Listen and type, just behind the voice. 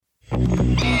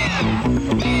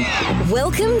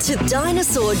Welcome to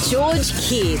Dinosaur George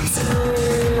Kids,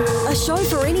 a show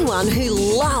for anyone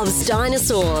who loves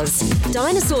dinosaurs.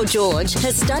 Dinosaur George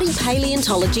has studied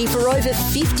paleontology for over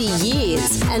 50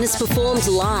 years and has performed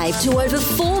live to over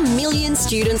 4 million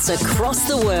students across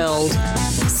the world.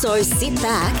 So sit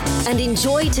back and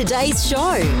enjoy today's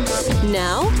show.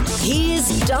 Now,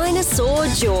 here's Dinosaur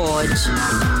George.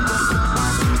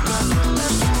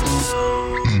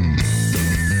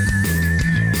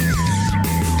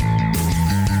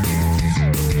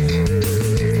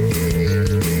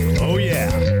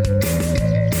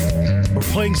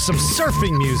 Playing some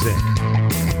surfing music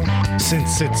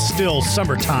since it's still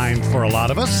summertime for a lot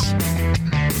of us.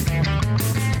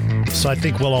 So I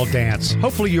think we'll all dance.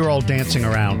 Hopefully you're all dancing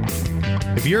around.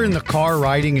 If you're in the car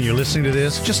riding and you're listening to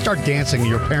this, just start dancing and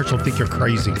your parents will think you're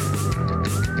crazy.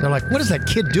 They're like, what is that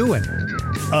kid doing?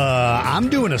 I'm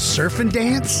doing a surfing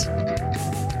dance?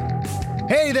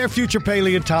 Hey there, future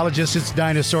paleontologists. It's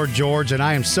Dinosaur George, and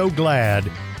I am so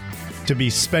glad to be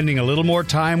spending a little more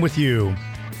time with you.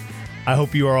 I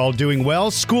hope you are all doing well.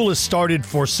 School has started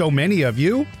for so many of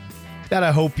you that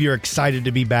I hope you're excited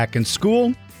to be back in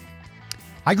school.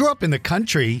 I grew up in the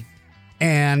country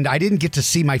and I didn't get to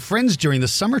see my friends during the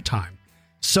summertime.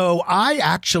 So I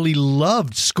actually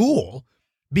loved school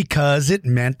because it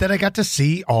meant that I got to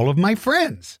see all of my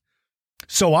friends.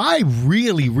 So I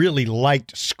really, really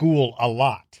liked school a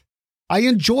lot. I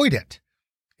enjoyed it.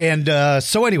 And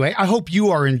so anyway, I hope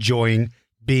you are enjoying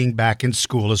being back in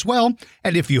school as well.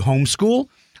 And if you homeschool,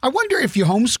 I wonder if you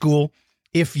homeschool,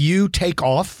 if you take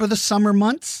off for the summer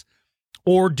months,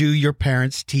 or do your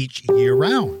parents teach year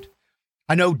round?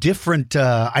 I know different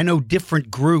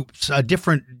groups,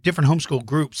 different homeschool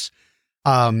groups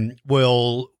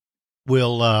will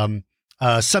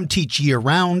some teach year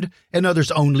round and others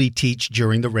only teach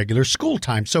during the regular school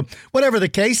time. So whatever the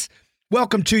case,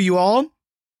 welcome to you all.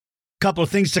 Couple of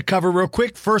things to cover real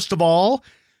quick. First of all,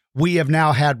 we have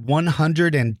now had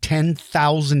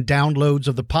 110,000 downloads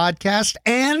of the podcast,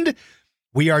 and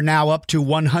we are now up to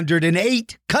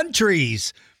 108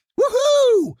 countries.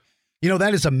 Woohoo! You know,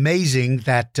 that is amazing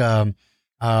that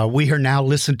we are now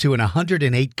listened to in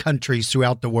 108 countries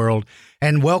throughout the world.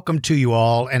 And welcome to you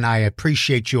all, and I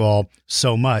appreciate you all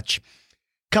so much.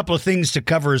 Couple of things to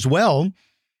cover as well.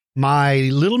 My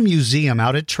little museum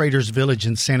out at Traders Village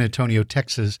in San Antonio,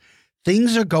 Texas,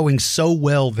 things are going so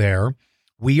well there.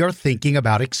 We are thinking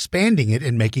about expanding it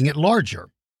and making it larger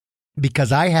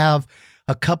because I have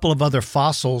a couple of other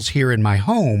fossils here in my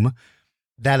home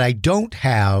that I don't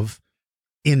have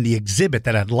in the exhibit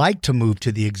that I'd like to move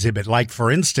to the exhibit. Like, for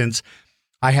instance,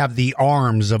 I have the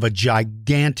arms of a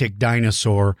gigantic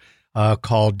dinosaur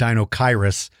called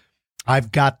Deinocheirus.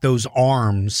 I've got those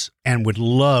arms and would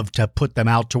love to put them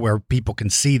out to where people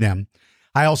can see them.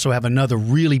 I also have another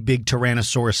really big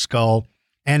Tyrannosaurus skull,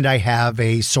 and I have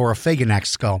a Saurophaganax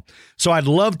skull. So I'd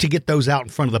love to get those out in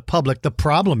front of the public. The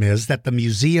problem is that the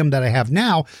museum that I have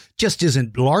now just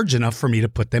isn't large enough for me to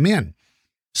put them in.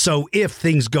 So if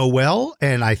things go well,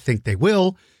 and I think they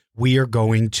will, we are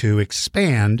going to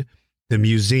expand the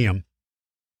museum.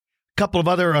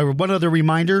 One other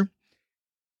reminder.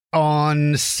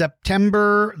 On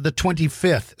September the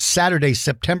 25th, Saturday,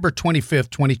 September 25th,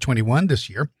 2021,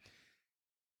 this year,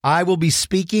 I will be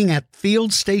speaking at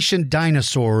Field Station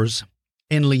Dinosaurs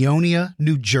in Leonia,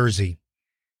 New Jersey.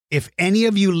 If any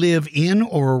of you live in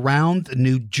or around the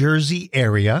New Jersey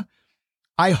area,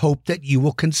 I hope that you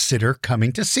will consider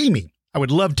coming to see me. I would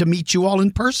love to meet you all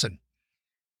in person.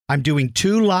 I'm doing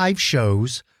 2 live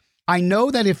shows. I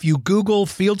know that if you Google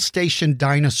Field Station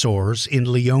Dinosaurs in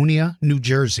Leonia, New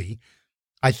Jersey,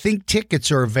 I think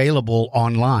tickets are available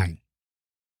online.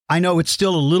 I know it's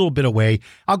still a little bit away.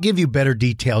 I'll give you better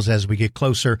details as we get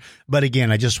closer. But again,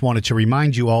 I just wanted to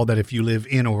remind you all that if you live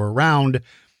in or around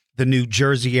the New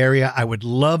Jersey area, I would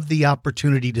love the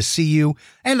opportunity to see you.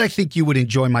 And I think you would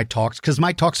enjoy my talks because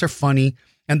my talks are funny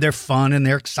and they're fun and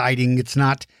they're exciting. It's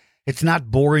not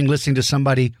boring listening to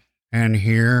somebody. And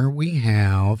here we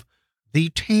have the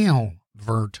tail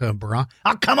vertebra.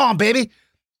 Oh, come on, baby.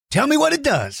 Tell me what it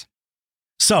does.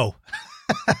 So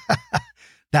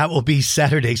that will be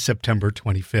Saturday, September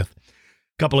 25th.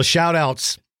 Couple of shout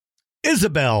outs.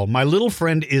 Isabel, my little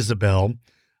friend Isabel,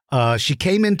 she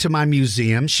came into my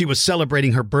museum. She was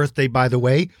celebrating her birthday, by the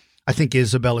way. I think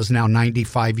Isabel is now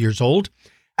 95 years old.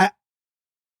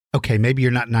 Okay, maybe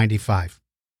you're not 95,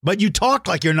 but you talk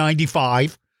like you're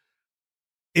 95.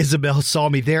 Isabel saw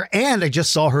me there, and I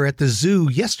just saw her at the zoo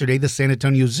yesterday, the San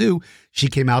Antonio Zoo. She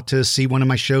came out to see one of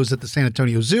my shows at the San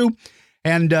Antonio Zoo,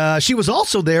 and she was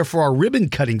also there for our ribbon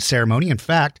cutting ceremony. In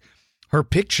fact, her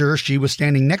picture, she was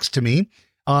standing next to me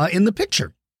in the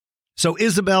picture. So,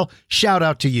 Isabel, shout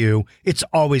out to you. It's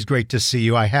always great to see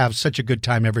you. I have such a good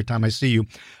time every time I see you.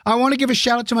 I want to give a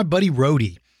shout out to my buddy,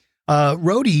 Rhodey.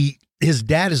 Rhodey, his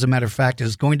dad, as a matter of fact,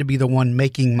 is going to be the one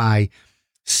making my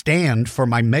stand for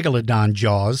my Megalodon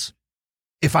jaws.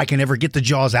 If I can ever get the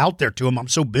jaws out there to him. I'm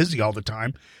so busy all the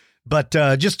time. But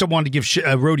just want to give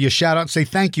Rhodey a shout out and say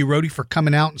thank you, Rhodey, for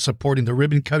coming out and supporting the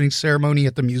ribbon cutting ceremony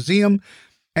at the museum.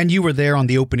 And you were there on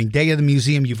the opening day of the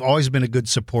museum. You've always been a good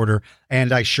supporter,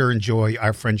 and I sure enjoy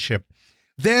our friendship.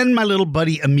 Then my little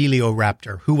buddy, Emilio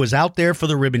Raptor, who was out there for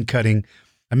the ribbon cutting.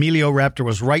 Emilio Raptor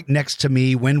was right next to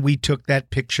me when we took that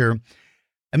picture.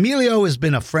 Emilio has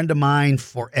been a friend of mine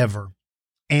forever,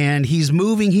 and he's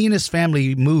moving. He and his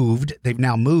family moved. They've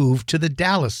now moved to the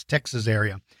Dallas, Texas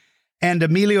area. And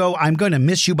Emilio, I'm going to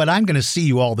miss you, but I'm going to see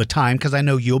you all the time because I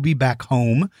know you'll be back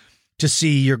home to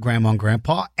see your grandma and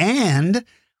grandpa. And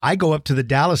I go up to the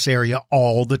Dallas area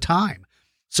all the time.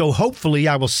 So hopefully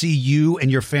I will see you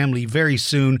and your family very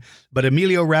soon. But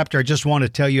Emilio Raptor, I just want to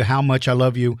tell you how much I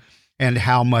love you and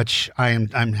how much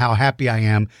how happy I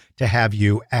am to have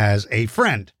you as a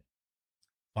friend.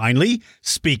 Finally,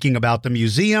 speaking about the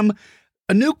museum,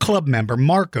 a new club member,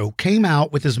 Marco, came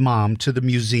out with his mom to the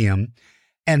museum,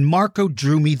 and Marco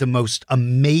drew me the most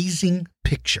amazing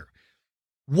picture.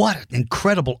 What an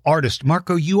incredible artist.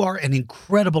 Marco, you are an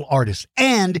incredible artist,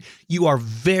 and you are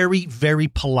very, very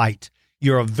polite.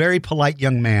 You're a very polite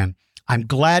young man. I'm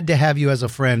glad to have you as a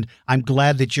friend. I'm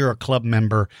glad that you're a club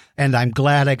member, and I'm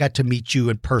glad I got to meet you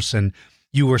in person.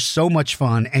 You were so much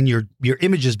fun, and your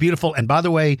image is beautiful. And by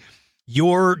the way,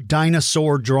 your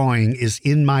dinosaur drawing is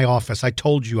in my office. I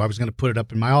told you I was going to put it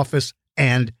up in my office,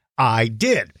 and I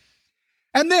did.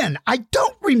 And then I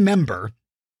don't remember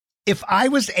if I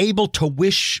was able to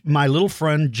wish my little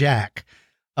friend Jack,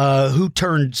 who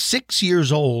turned 6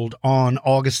 years old on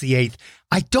August the 8th,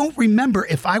 I don't remember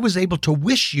if I was able to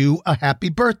wish you a happy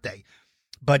birthday.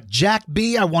 But Jack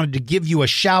B., I wanted to give you a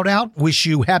shout out, wish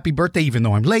you happy birthday, even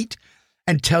though I'm late,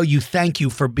 and tell you thank you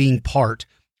for being part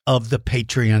of the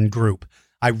Patreon group.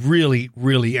 I really,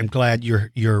 really am glad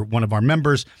you're one of our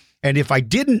members. And if I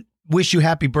didn't wish you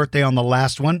happy birthday on the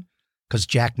last one, because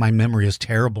Jack, my memory is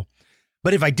terrible.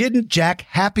 But if I didn't, Jack,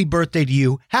 happy birthday to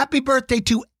you. Happy birthday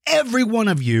to every one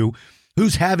of you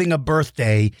who's having a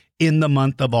birthday in the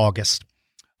month of August.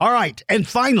 All right. And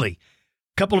finally,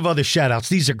 a couple of other shout outs.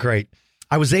 These are great.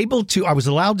 I was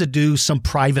allowed to do some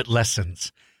private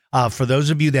lessons. For those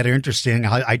of you that are interested,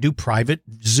 I do private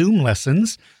Zoom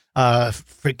lessons.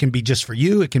 It can be just for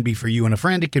you. It can be for you and a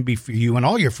friend. It can be for you and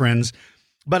all your friends.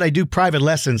 But I do private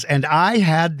lessons. And I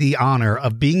had the honor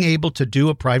of being able to do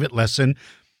a private lesson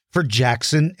for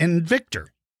Jackson and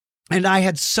Victor. And I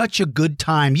had such a good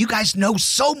time. You guys know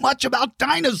so much about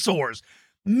dinosaurs.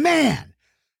 Man,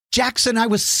 Jackson, I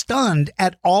was stunned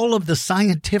at all of the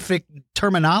scientific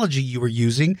terminology you were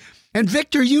using. And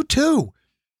Victor, you too.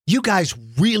 You guys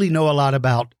really know a lot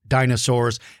about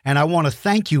dinosaurs. And I want to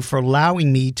thank you for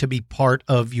allowing me to be part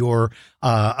of your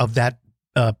that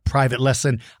private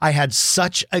lesson. I had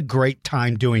such a great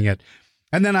time doing it.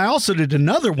 And then I also did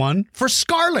another one for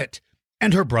Scarlett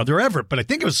and her brother Everett, but I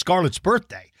think it was Scarlett's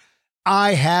birthday.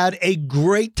 I had a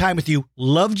great time with you.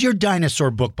 Loved your dinosaur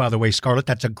book, by the way, Scarlett.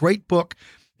 That's a great book.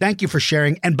 Thank you for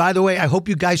sharing. And by the way, I hope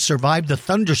you guys survived the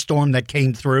thunderstorm that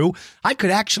came through. I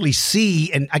could actually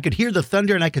see, and I could hear the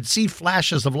thunder, and I could see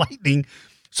flashes of lightning.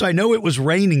 So I know it was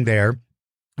raining there.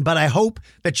 But I hope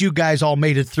that you guys all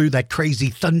made it through that crazy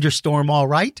thunderstorm all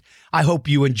right. I hope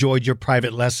you enjoyed your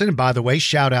private lesson. And by the way,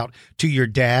 shout out to your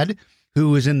dad,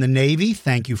 who is in the Navy.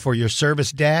 Thank you for your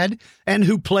service, Dad. And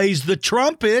who plays the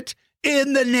trumpet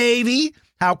in the Navy.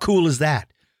 How cool is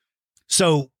that?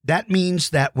 So that means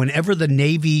that whenever the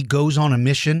Navy goes on a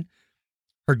mission,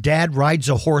 her dad rides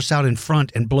a horse out in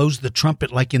front and blows the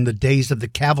trumpet like in the days of the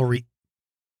cavalry.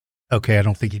 Okay, I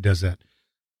don't think he does that.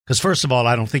 Because first of all,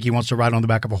 I don't think he wants to ride on the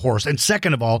back of a horse. And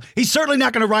second of all, he's certainly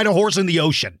not going to ride a horse in the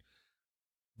ocean.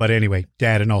 But anyway,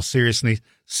 Dad, in all seriousness,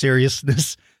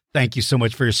 thank you so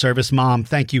much for your service. Mom,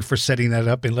 thank you for setting that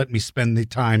up and letting me spend the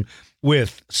time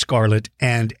with Scarlett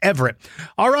and Everett.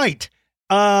 All right,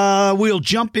 we'll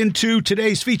jump into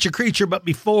today's feature creature. But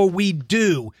before we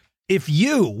do, if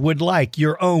you would like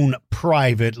your own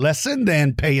private lesson,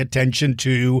 then pay attention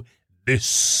to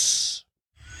this.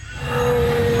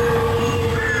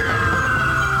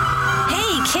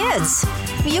 Kids,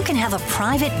 you can have a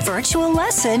private virtual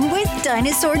lesson with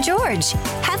Dinosaur George.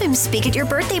 Have him speak at your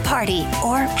birthday party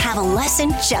or have a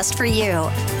lesson just for you.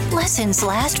 Lessons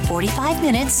last 45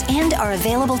 minutes and are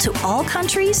available to all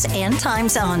countries and time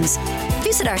zones.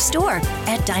 Visit our store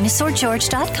at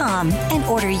dinosaurgeorge.com and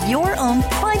order your own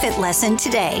private lesson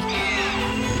today.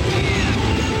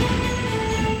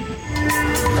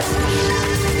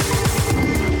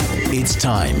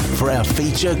 time for our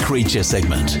Feature Creature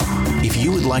segment. If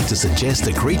you would like to suggest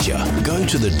a creature, go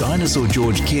to the Dinosaur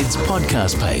George Kids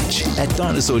podcast page at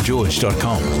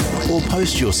dinosaurgeorge.com or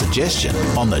post your suggestion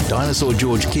on the Dinosaur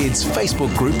George Kids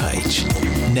Facebook group page.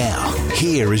 Now,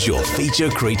 here is your Feature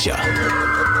Creature.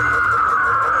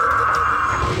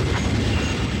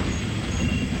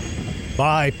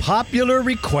 By popular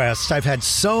request, I've had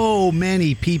so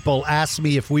many people ask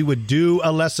me if we would do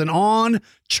a lesson on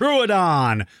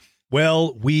Troodon.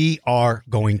 Well, we are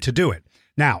going to do it.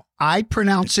 Now, I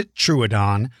pronounce it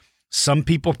Troodon. Some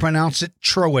people pronounce it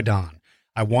Troodon.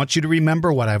 I want you to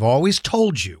remember what I've always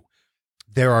told you.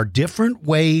 There are different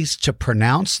ways to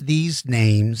pronounce these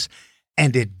names,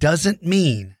 and it doesn't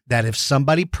mean that if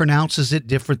somebody pronounces it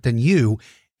different than you,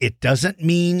 it doesn't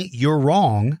mean you're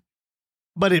wrong.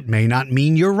 But it may not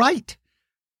mean you're right.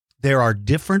 There are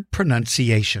different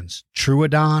pronunciations.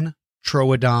 Troodon,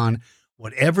 Troodon,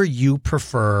 whatever you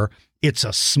prefer. It's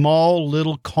a small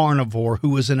little carnivore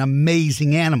who is an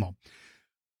amazing animal.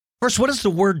 First, what does the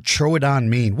word Troodon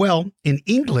mean? Well, in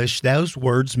English, those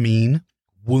words mean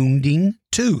wounding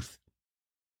tooth.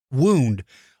 Wound.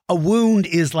 A wound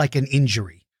is like an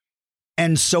injury.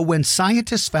 And so when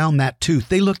scientists found that tooth,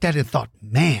 they looked at it and thought,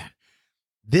 man,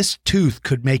 this tooth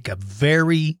could make a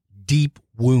very deep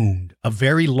wound, a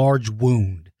very large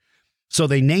wound. So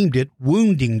they named it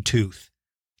wounding tooth.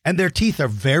 And their teeth are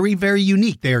very, very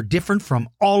unique. They are different from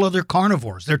all other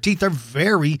carnivores. Their teeth are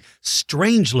very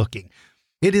strange looking.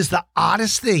 It is the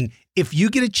oddest thing. If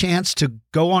you get a chance to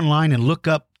go online and look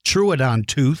up Troodon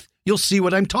tooth, you'll see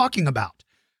what I'm talking about.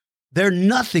 They're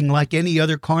nothing like any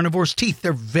other carnivore's teeth.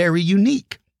 They're very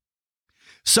unique.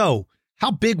 So, how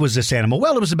big was this animal?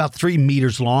 Well, it was about 3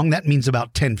 meters long. That means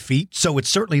about 10 feet. So it's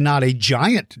certainly not a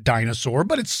giant dinosaur,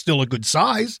 but it's still a good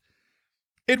size.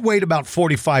 It weighed about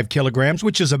 45 kilograms,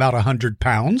 which is about 100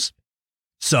 pounds.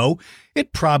 So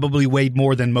it probably weighed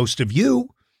more than most of you.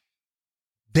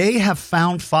 They have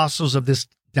found fossils of this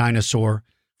dinosaur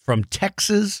from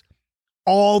Texas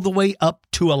all the way up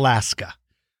to Alaska.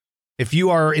 If you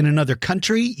are in another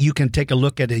country, you can take a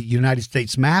look at a United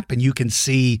States map and you can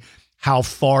see how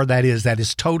far that is. That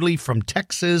is totally from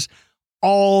Texas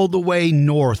all the way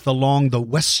north along the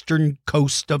western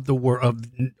coast of the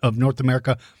of North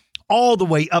America, all the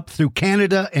way up through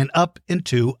Canada and up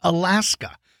into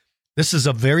Alaska. This is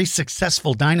a very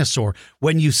successful dinosaur.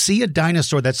 When you see a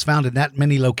dinosaur that's found in that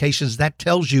many locations, that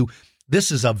tells you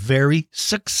this is a very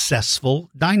successful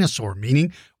dinosaur,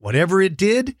 meaning whatever it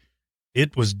did,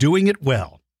 it was doing it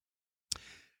well.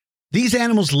 These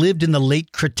animals lived in the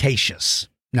late Cretaceous.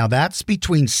 Now, that's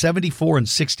between 74 and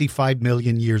 65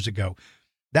 million years ago.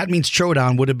 That means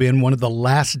Troodon would have been one of the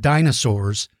last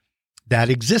dinosaurs that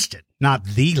existed. Not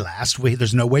the last.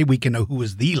 There's no way we can know who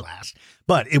was the last,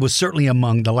 but it was certainly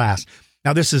among the last.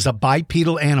 Now, this is a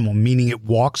bipedal animal, meaning it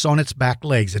walks on its back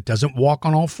legs. It doesn't walk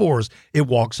on all fours. It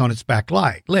walks on its back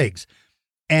legs.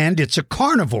 And it's a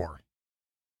carnivore.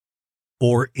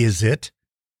 Or is it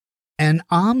an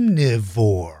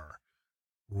omnivore?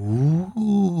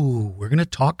 Ooh, we're going to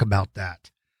talk about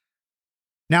that.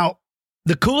 Now,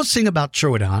 the coolest thing about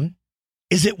Troodon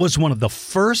is it was one of the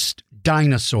first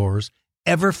dinosaurs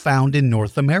ever found in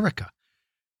North America.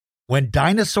 When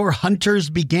dinosaur hunters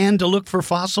began to look for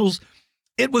fossils,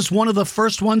 it was one of the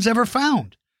first ones ever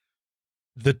found.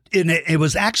 It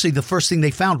was actually the first thing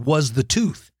they found was the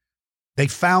tooth. They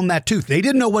found that tooth. They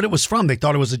didn't know what it was from. They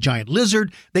thought it was a giant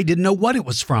lizard. They didn't know what it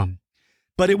was from.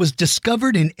 But it was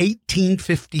discovered in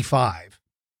 1855,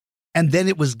 and then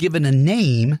it was given a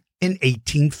name in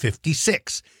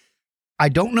 1856. I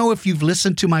don't know if you've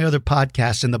listened to my other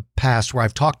podcasts in the past where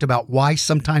I've talked about why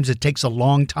sometimes it takes a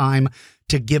long time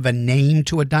to give a name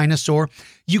to a dinosaur.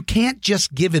 You can't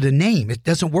just give it a name. It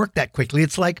doesn't work that quickly.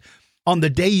 It's like on the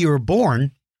day you were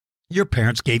born, your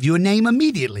parents gave you a name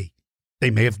immediately.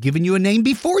 They may have given you a name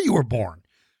before you were born.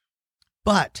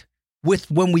 But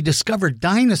when we discovered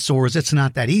dinosaurs, it's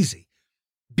not that easy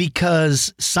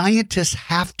because scientists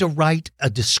have to write a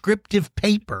descriptive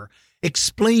paper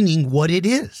explaining what it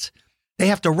is. They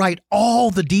have to write all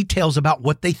the details about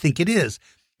what they think it is.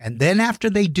 And then after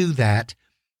they do that,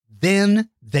 then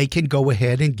they can go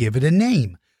ahead and give it a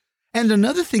name. And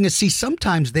another thing is,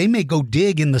 sometimes they may go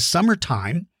dig in the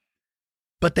summertime,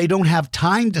 but they don't have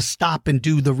time to stop and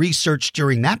do the research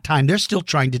during that time. They're still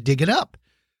trying to dig it up.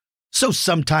 So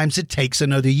sometimes it takes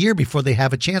another year before they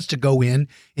have a chance to go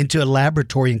into a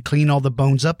laboratory and clean all the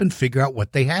bones up and figure out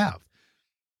what they have.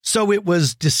 So it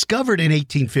was discovered in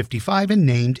 1855 and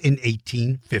named in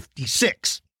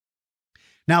 1856.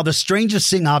 Now, the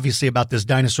strangest thing, obviously, about this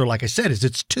dinosaur, like I said, is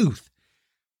its tooth.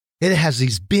 It has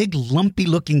these big, lumpy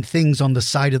looking things on the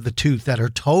side of the tooth that are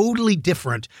totally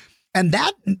different. And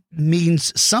that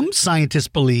means some scientists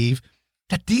believe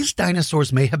that these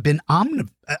dinosaurs may have been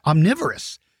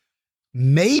omnivorous.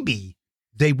 Maybe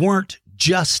they weren't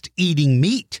just eating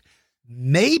meat.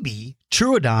 Maybe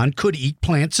Troodon could eat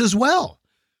plants as well.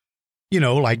 You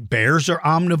know, like bears are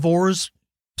omnivores.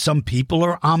 Some people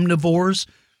are omnivores.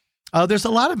 There's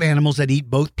a lot of animals that eat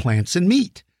both plants and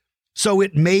meat. So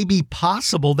it may be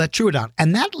possible that Troodon,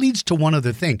 and that leads to one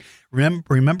other thing.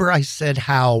 Remember I said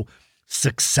how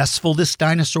successful this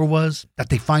dinosaur was, that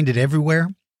they find it everywhere?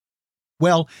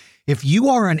 Well, if you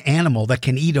are an animal that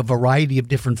can eat a variety of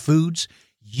different foods,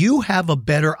 you have a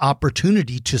better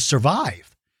opportunity to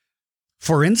survive.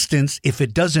 For instance, if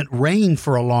it doesn't rain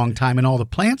for a long time and all the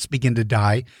plants begin to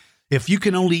die, if you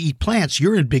can only eat plants,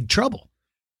 you're in big trouble.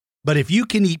 But if you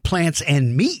can eat plants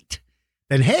and meat,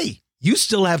 then hey, you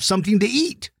still have something to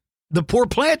eat. The poor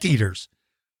plant eaters.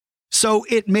 So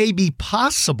it may be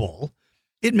possible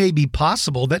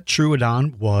that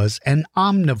Troodon was an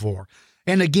omnivore.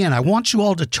 And again, I want you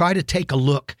all to try to take a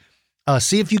look.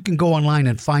 See if you can go online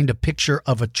and find a picture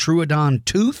of a Troodon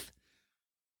tooth.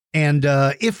 And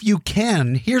if you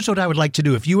can, here's what I would like to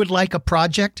do. If you would like a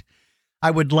project,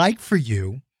 I would like for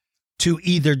you to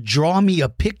either draw me a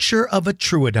picture of a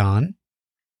Troodon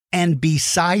and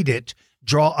beside it,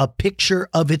 draw a picture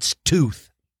of its tooth.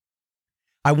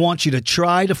 I want you to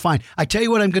try to find. I tell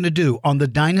you what I'm going to do on the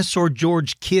Dinosaur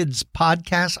George Kids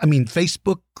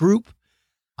Facebook group.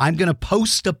 I'm going to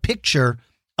post a picture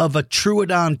of a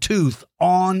Troodon tooth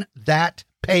on that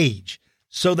page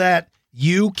so that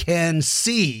you can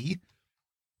see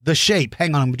the shape.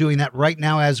 Hang on, I'm doing that right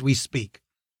now as we speak.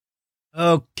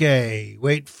 Okay,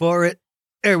 wait for it.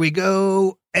 There we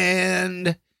go.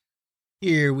 And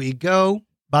here we go.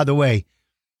 By the way,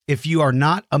 if you are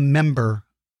not a member,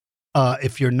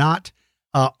 if you're not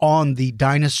on the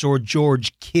Dinosaur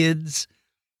George Kids,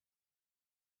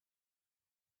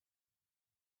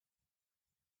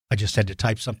 I just had to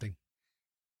type something.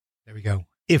 There we go.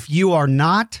 If you are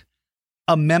not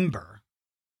a member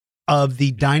of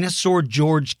the Dinosaur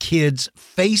George Kids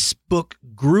Facebook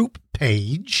group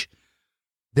page,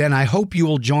 then I hope you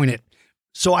will join it.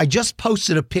 So I just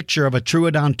posted a picture of a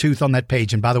Troodon tooth on that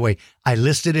page. And by the way, I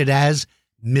listed it as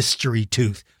mystery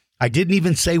tooth. I didn't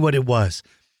even say what it was.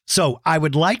 So I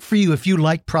would like for you, if you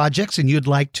like projects and you'd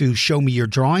like to show me your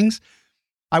drawings,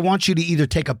 I want you to either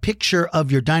take a picture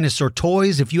of your dinosaur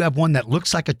toys, if you have one that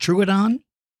looks like a Troodon,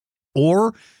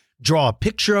 or draw a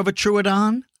picture of a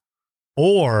Troodon,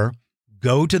 or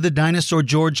go to the Dinosaur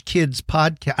George Kids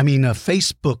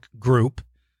Facebook group.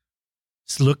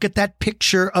 Look at that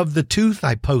picture of the tooth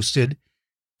I posted,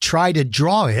 try to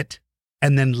draw it,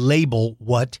 and then label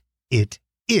what it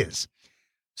is.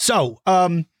 So,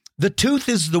 the tooth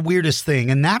is the weirdest thing,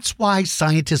 and that's why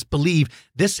scientists believe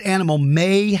this animal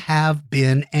may have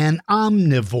been an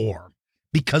omnivore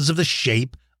because of the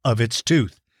shape of its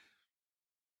tooth.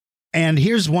 And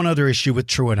here's one other issue with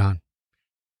Troodon.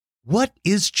 What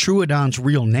is Troodon's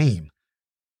real name?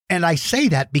 And I say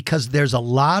that because there's a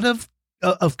lot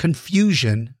of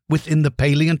confusion within the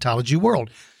paleontology world.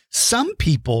 Some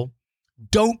people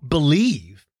don't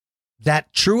believe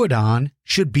that Troodon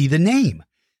should be the name.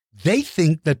 They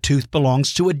think the tooth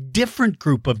belongs to a different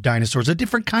group of dinosaurs, a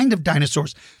different kind of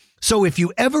dinosaurs. So if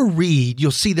you ever read, you'll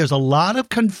see there's a lot of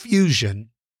confusion.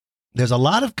 There's a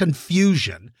lot of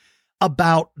confusion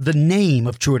about the name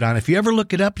of Troodon. If you ever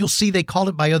look it up, you'll see they call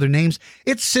it by other names.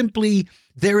 It's simply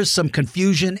there is some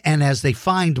confusion, and as they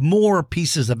find more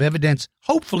pieces of evidence,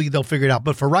 hopefully they'll figure it out.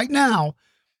 But for right now,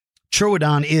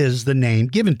 Troodon is the name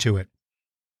given to it.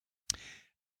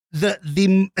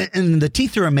 The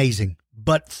teeth are amazing,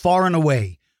 but far and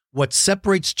away, what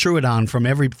separates Troodon from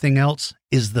everything else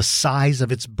is the size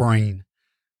of its brain.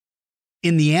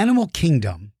 In the animal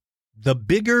kingdom, the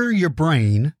bigger your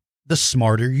brain, the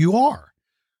smarter you are.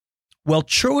 Well,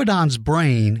 Troodon's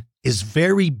brain is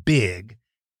very big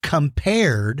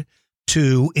compared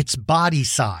to its body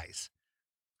size.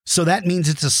 So that means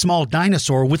it's a small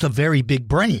dinosaur with a very big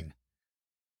brain.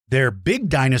 There are big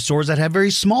dinosaurs that have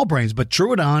very small brains, but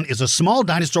Troodon is a small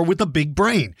dinosaur with a big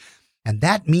brain. And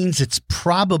that means it's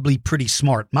probably pretty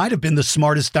smart. Might have been the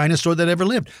smartest dinosaur that ever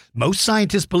lived. Most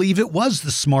scientists believe it was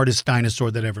the smartest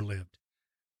dinosaur that ever lived.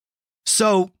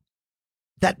 So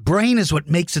that brain is what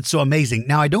makes it so amazing.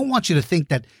 Now, I don't want you to think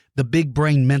that the big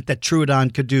brain meant that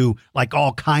Troodon could do like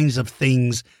all kinds of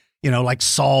things, like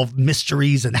solve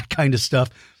mysteries and that kind of stuff.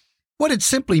 What it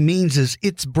simply means is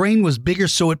its brain was bigger,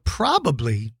 so it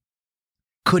probably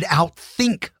could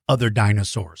outthink other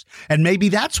dinosaurs. And maybe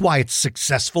that's why it's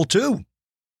successful too.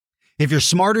 If you're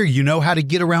smarter, you know how to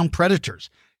get around predators.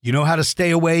 You know how to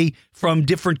stay away from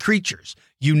different creatures.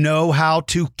 You know how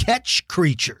to catch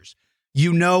creatures.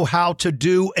 You know how to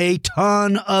do a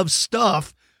ton of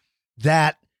stuff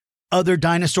that other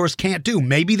dinosaurs can't do.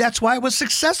 Maybe that's why it was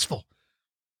successful.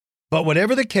 But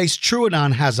whatever the case,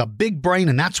 Troodon has a big brain,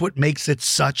 and that's what makes it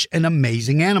such an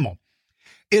amazing animal.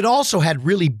 It also had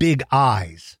really big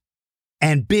eyes,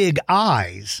 and big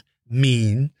eyes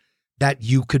mean that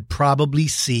you could probably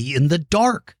see in the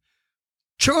dark.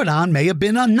 Troodon may have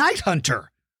been a night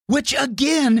hunter, which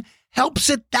again helps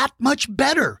it that much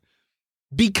better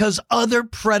because other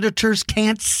predators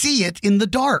can't see it in the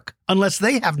dark unless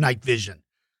they have night vision.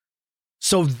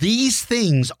 So these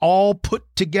things all put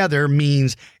together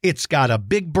means it's got a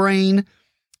big brain,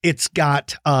 it's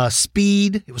got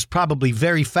speed, it was probably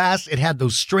very fast, it had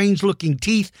those strange looking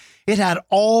teeth, it had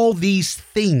all these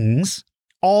things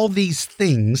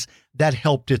that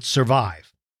helped it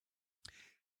survive.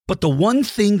 But the one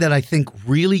thing that I think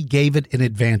really gave it an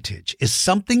advantage is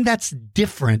something that's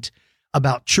different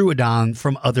about Troodon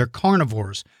from other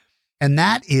carnivores, and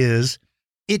that is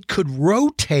it could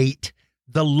rotate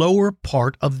the lower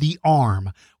part of the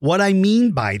arm. What I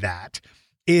mean by that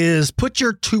is put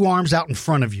your two arms out in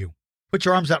front of you. Put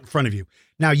your arms out in front of you.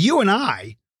 Now, you and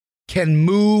I can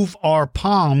move our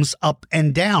palms up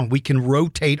and down. We can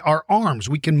rotate our arms.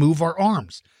 We can move our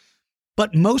arms.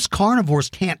 But most carnivores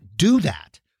can't do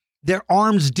that. Their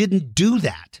arms didn't do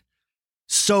that.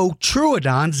 So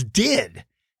Troodon's did.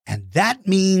 And that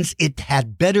means it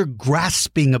had better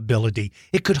grasping ability.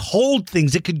 It could hold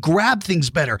things. It could grab things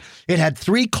better. It had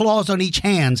 3 claws on each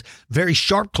hand, very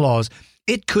sharp claws.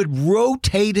 It could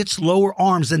rotate its lower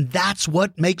arms, and that's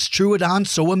what makes Troodon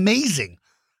so amazing,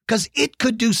 because it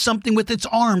could do something with its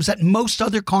arms that most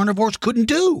other carnivores couldn't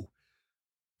do.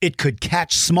 It could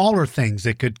catch smaller things.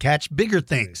 It could catch bigger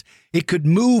things. It could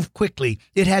move quickly.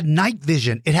 It had night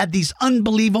vision. It had these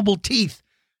unbelievable teeth.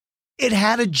 It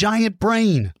had a giant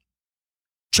brain.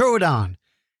 Troodon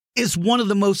is one of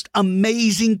the most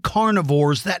amazing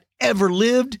carnivores that ever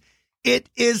lived. It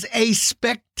is a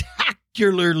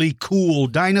spectacularly cool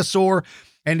dinosaur.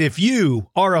 And if you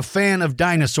are a fan of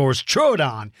dinosaurs,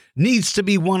 Troodon needs to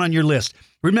be one on your list.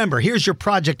 Remember, here's your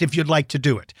project if you'd like to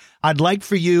do it. I'd like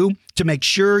for you to make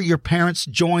sure your parents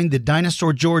join the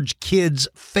Dinosaur George Kids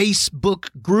Facebook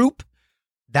group.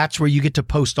 That's where you get to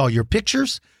post all your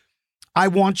pictures. I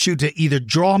want you to either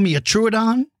draw me a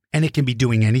Troodon, and it can be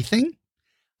doing anything.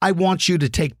 I want you to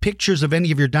take pictures of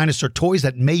any of your dinosaur toys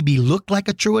that maybe look like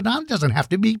a Troodon. It doesn't have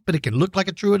to be, but it can look like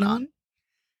a Troodon.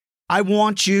 I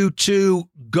want you to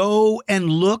go and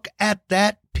look at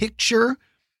that picture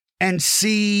and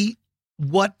see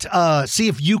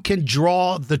if you can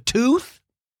draw the tooth.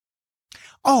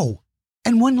 Oh,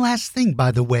 and one last thing,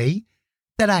 by the way,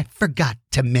 that I forgot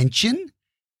to mention,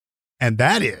 and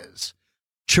that is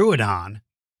Troodon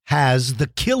has the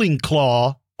killing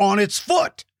claw on its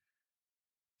foot.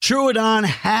 Troodon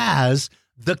has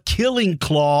the killing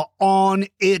claw on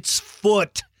its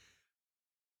foot.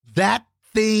 That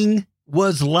thing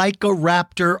was like a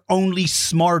raptor, only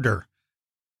smarter.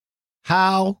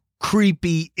 How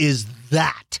creepy is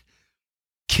that?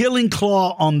 Killing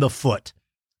claw on the foot,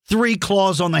 3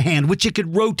 claws on the hand, which it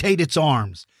could rotate its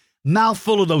arms,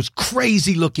 mouthful of those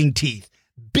crazy looking teeth,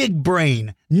 big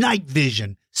brain, night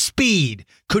vision, speed,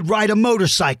 could ride a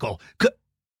motorcycle,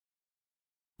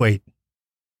 Wait.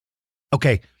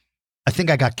 Okay, I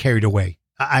think I got carried away.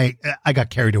 I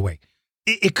got carried away.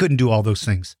 It couldn't do all those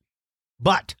things.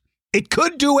 But it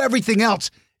could do everything else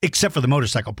except for the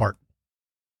motorcycle part.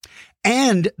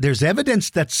 And there's evidence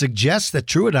that suggests that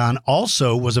Troodon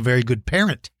also was a very good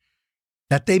parent,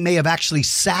 that they may have actually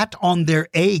sat on their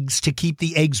eggs to keep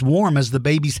the eggs warm as the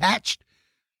babies hatched.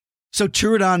 So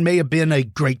Troodon may have been a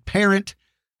great parent.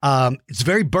 It's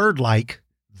very bird-like,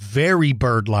 very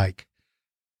bird-like.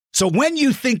 So when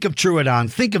you think of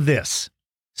Troodon, think of this: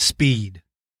 speed,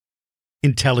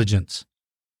 intelligence,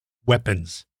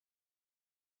 weapons,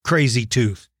 crazy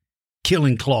tooth,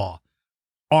 killing claw,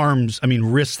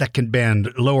 wrists that can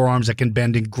bend, lower arms that can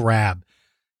bend and grab.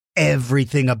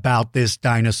 Everything about this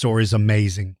dinosaur is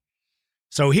amazing.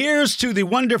 So here's to the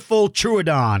wonderful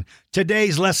Troodon,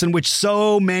 today's lesson, which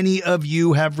so many of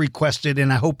you have requested,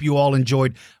 and I hope you all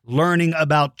enjoyed learning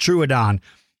about Troodon.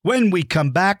 When we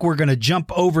come back, we're going to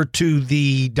jump over to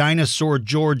the Dinosaur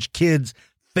George Kids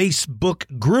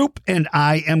Facebook group, and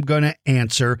I am going to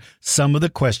answer some of the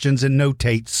questions and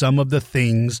notate some of the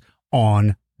things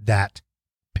on that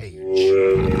page.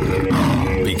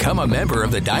 Become a member of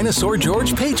the Dinosaur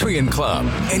George Patreon Club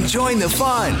and join the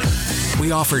fun.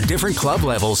 We offer different club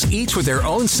levels, each with their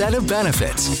own set of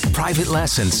benefits. Private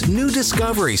lessons, new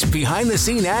discoveries,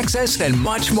 behind-the-scene access, and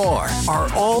much more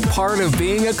are all part of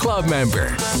being a club member.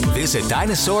 Visit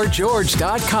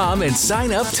DinosaurGeorge.com and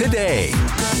sign up today.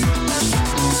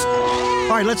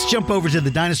 All right, let's jump over to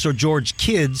the Dinosaur George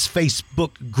Kids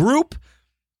Facebook group.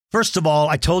 First of all,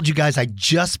 I told you guys I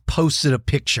just posted a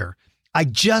picture. of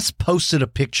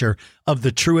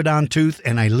the Troodon tooth,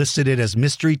 and I listed it as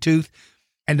Mystery Tooth.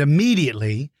 And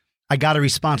immediately, I got a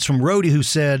response from Rhodey who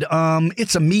said,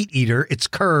 it's a meat eater, it's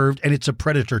curved, and it's a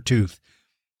predator tooth.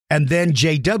 And then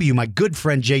JW, my good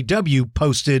friend JW,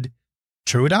 posted,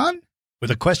 Troodon?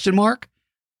 With a question mark?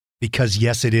 Because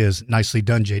yes, it is. Nicely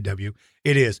done, JW.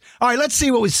 It is. All right, let's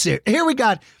see what we see. Here we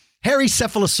got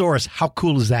Hairycephalosaurus. How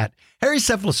cool is that?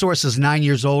 Hairycephalosaurus is 9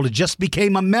 years old. It just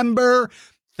became a member.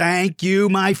 Thank you,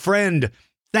 my friend.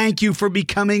 Thank you for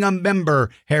becoming a member,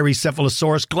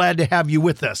 Hairycephalosaurus. Glad to have you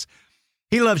with us.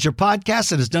 He loves your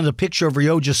podcast and has done a picture of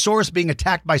Rheogosaurus being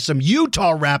attacked by some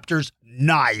Utah raptors.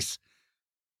 Nice.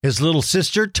 His little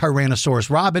sister, Tyrannosaurus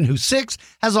Robin, who's 6,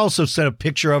 has also sent a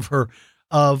picture of her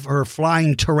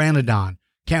flying pteranodon.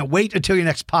 Can't wait until your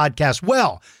next podcast.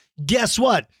 Well, guess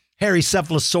what,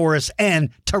 Hairycephalosaurus and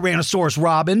Tyrannosaurus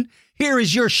Robin? Here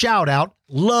is your shout out.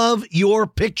 Love your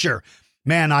picture.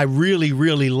 Man, I really,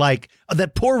 really like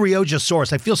that poor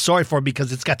Rheogosaurus. I feel sorry for it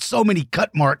because it's got so many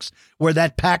cut marks where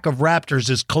that pack of raptors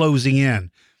is closing in.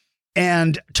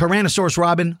 And Tyrannosaurus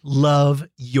Robin, love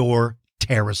your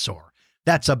pterosaur.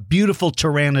 That's a beautiful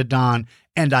pteranodon,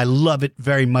 and I love it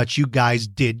very much. You guys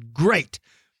did great.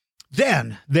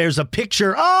 Then there's a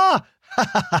picture.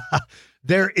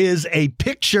 There is a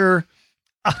picture.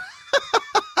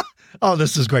 Oh,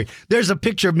 this is great. There's a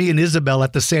picture of me and Isabel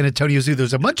at the San Antonio Zoo.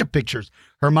 There's a bunch of pictures.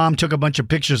 Her mom took a bunch of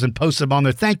pictures and posted them on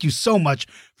there. Thank you so much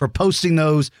for posting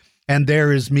those. And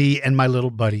there is me and my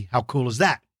little buddy. How cool is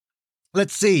that?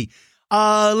 Let's see.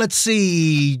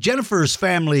 Jennifer's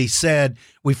family said,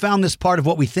 we found this part of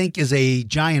what we think is a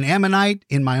giant ammonite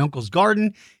in my uncle's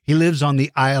garden. He lives on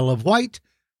the Isle of Wight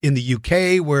in the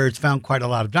UK, where it's found quite a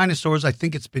lot of dinosaurs. I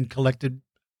think it's been collected.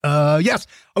 Yes.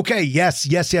 Okay. Yes.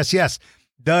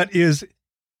 That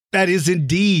is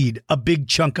indeed a big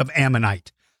chunk of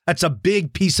ammonite. That's a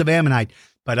big piece of ammonite.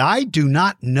 But I do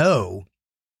not know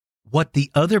what the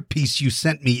other piece you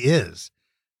sent me is.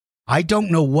 I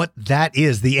don't know what that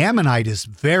is. The ammonite is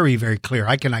very, very clear.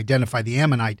 I can identify the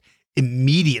ammonite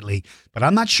immediately, but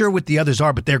I'm not sure what the others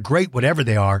are, but they're great, whatever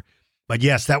they are. But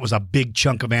yes, that was a big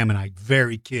chunk of ammonite.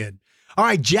 Very kid. All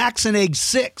right, Jackson Egg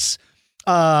 6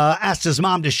 asked his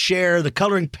mom to share the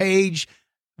coloring page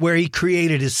where he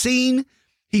created his scene.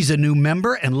 He's a new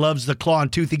member and loves the claw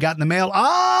and tooth he got in the mail.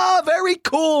 Very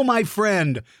cool, my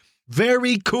friend.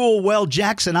 Very cool. Well,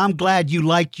 Jackson, I'm glad you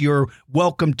liked your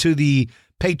welcome to the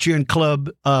Patreon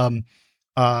Club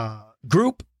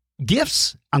group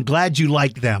gifts. I'm glad you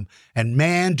liked them. And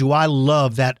man, do I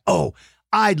love that. Oh,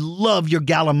 I love your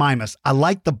Gallimimus. I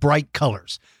like the bright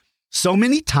colors. So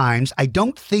many times, I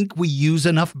don't think we use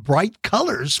enough bright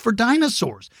colors for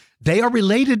dinosaurs. They are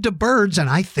related to birds, and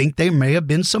I think there may have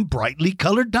been some brightly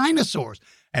colored dinosaurs.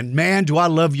 And man, do I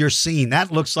love your scene. That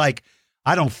looks like,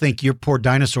 I don't think your poor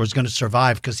dinosaur is going to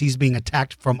survive because he's being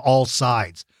attacked from all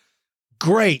sides.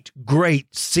 Great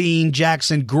scene,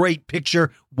 Jackson. Great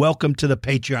picture. Welcome to the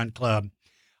Patreon Club.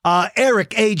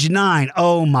 Eric, age 9.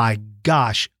 Oh my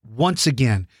gosh. Once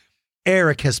again,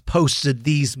 Eric has posted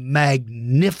these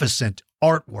magnificent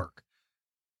artwork.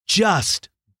 Just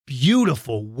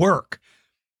beautiful work.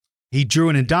 He drew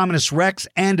an Indominus Rex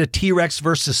and a T-Rex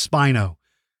versus Spino.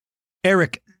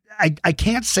 Eric, I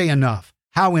can't say enough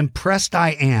how impressed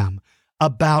I am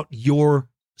about your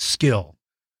skill.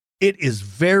 It is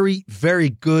very, very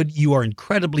good. You are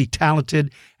incredibly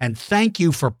talented. And thank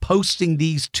you for posting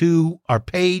these to our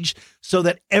page so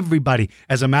that everybody,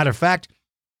 as a matter of fact,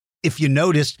 if you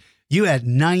noticed, you had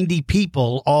 90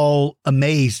 people all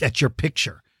amazed at your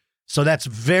picture. So that's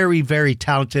very, very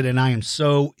talented. And I am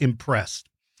so impressed.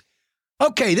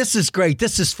 Okay, this is great.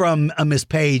 This is from Miss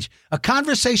Page. A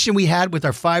conversation we had with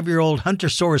our 5-year-old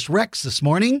Huntersaurus Rex this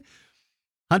morning.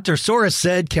 Huntersaurus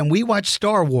said, can we watch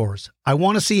Star Wars? I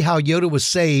want to see how Yoda was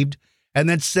saved, and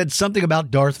then said something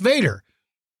about Darth Vader.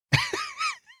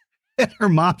 And her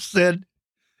mom said,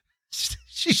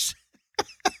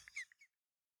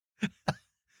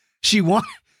 she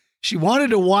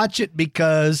wanted to watch it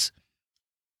because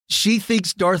she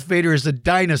thinks Darth Vader is a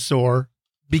dinosaur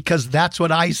because that's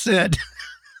what I said.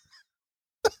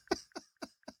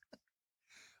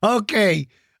 Okay.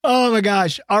 Oh my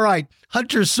gosh. All right.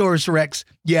 Huntersaurus Rex.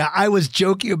 Yeah, I was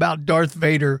joking about Darth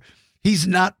Vader He's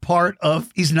not part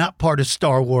of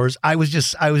Star Wars. I was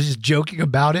just joking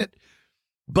about it.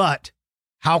 But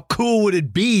how cool would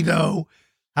it be, though?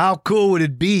 How cool would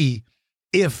it be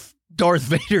if Darth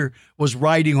Vader was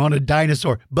riding on a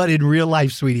dinosaur? But in real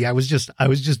life, sweetie, I was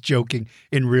just joking.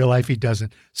 In real life, he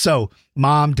doesn't. So,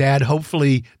 Mom, Dad,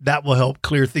 hopefully that will help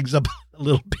clear things up a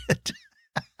little bit.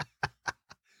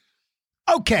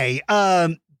 Okay.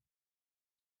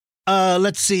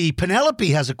 Let's see.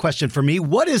 Penelope has a question for me.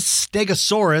 What is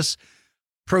Stegosaurus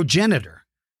progenitor?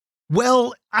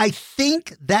 Well, I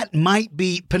think that might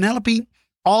be, Penelope,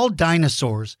 all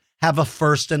dinosaurs have a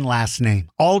first and last name.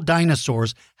 All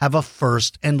dinosaurs have a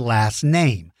first and last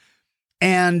name.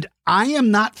 And I am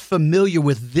not familiar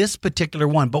with this particular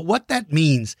one, but what that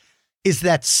means is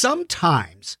that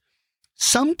sometimes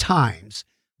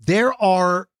there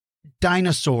are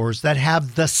dinosaurs that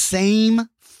have the same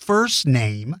first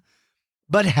name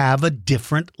but have a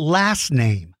different last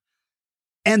name.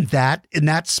 And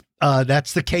that's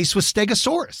the case with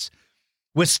Stegosaurus.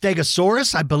 With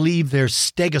Stegosaurus, I believe there's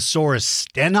Stegosaurus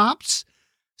stenops,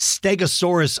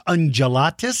 Stegosaurus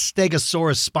undulatus,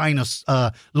 Stegosaurus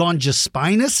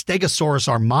longispinus, Stegosaurus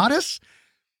armatus.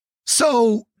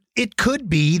 So it could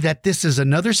be that this is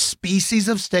another species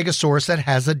of Stegosaurus that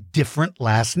has a different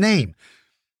last name.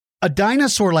 A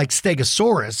dinosaur like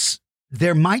Stegosaurus,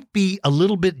 there might be a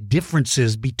little bit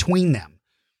differences between them.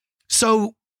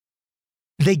 So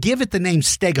they give it the name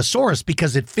Stegosaurus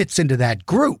because it fits into that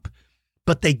group,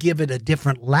 but they give it a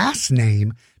different last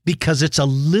name because it's a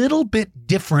little bit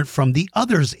different from the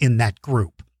others in that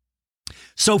group.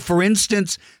 So for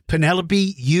instance,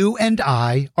 Penelope, you and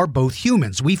I are both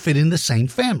humans. We fit in the same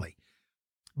family.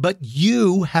 But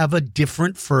you have a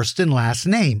different first and last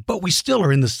name, but we still are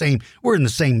we're in the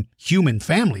same human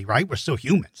family, right? We're still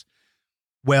humans.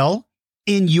 Well,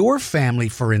 in your family,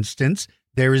 for instance,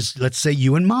 there is, let's say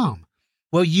you and Mom.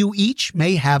 Well, you each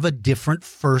may have a different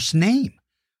first name,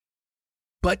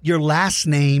 but your last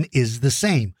name is the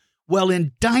same. Well,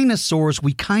 in dinosaurs,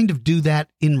 we kind of do that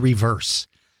in reverse.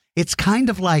 It's kind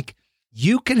of like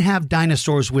you can have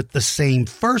dinosaurs with the same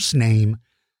first name,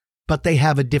 but they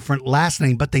have a different last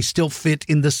name, but they still fit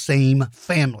in the same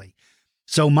family.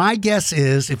 So my guess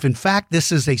is, if in fact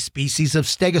this is a species of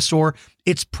stegosaur,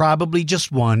 it's probably just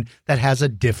one that has a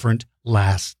different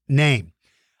last name.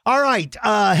 All right,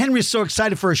 Henry's so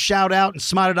excited for a shout out and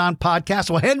Smart It On podcast.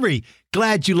 Well, Henry,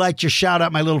 glad you liked your shout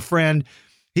out, my little friend.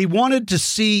 He wanted you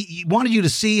to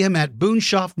see him at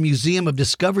Boonshoft Museum of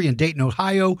Discovery in Dayton,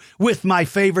 Ohio, with my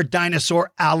favorite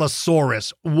dinosaur,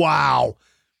 Allosaurus. Wow,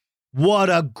 what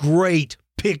a great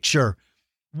picture.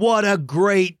 What a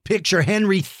great picture.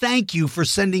 Henry, thank you for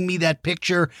sending me that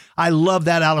picture. I love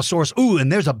that Allosaurus. Ooh, and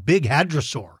there's a big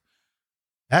hadrosaur.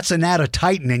 That's an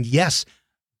Attatitan. And yes,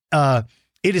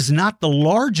 it is not the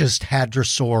largest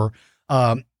hadrosaur,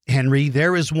 Henry.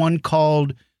 There is one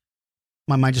called,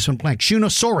 my mind just went blank,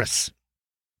 Shunosaurus.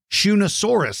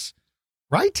 Shunosaurus,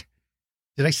 right?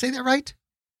 Did I say that right?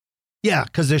 Yeah,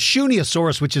 because there's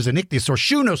Shuniosaurus, which is an ichthyosaur.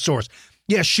 Shunosaurus.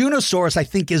 Yeah, Shunosaurus, I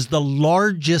think, is the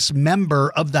largest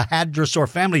member of the hadrosaur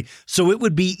family, so it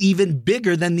would be even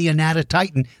bigger than the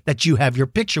Attatitan that you have your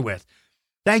picture with.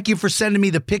 Thank you for sending me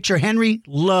the picture, Henry.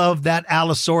 Love that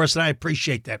Allosaurus, and I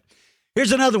appreciate that.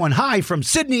 Here's another one. Hi, from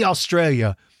Sydney,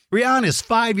 Australia. Rian is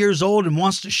 5 years old and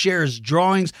wants to share his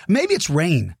drawings. Maybe it's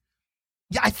Rain.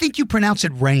 Yeah, I think you pronounce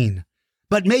it Rain,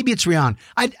 but maybe it's Rian.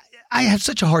 I have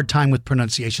such a hard time with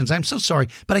pronunciations. I'm so sorry,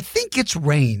 but I think it's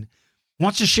Rain.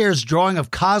 Wants to share his drawing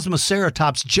of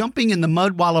Cosmoceratops jumping in the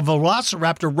mud while a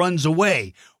velociraptor runs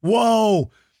away. Whoa,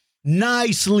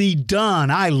 nicely done.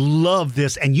 I love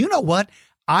this. And you know what?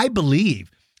 I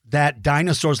believe that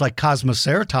dinosaurs like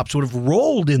Cosmoceratops would have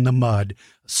rolled in the mud,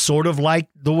 sort of like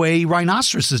the way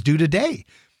rhinoceroses do today.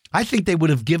 I think they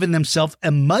would have given themselves a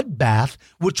mud bath,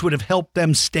 which would have helped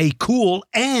them stay cool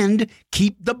and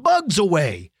keep the bugs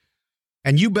away.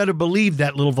 And you better believe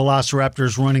that little velociraptor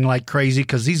is running like crazy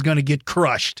because he's going to get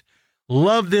crushed.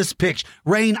 Love this picture.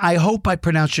 Rain, I hope I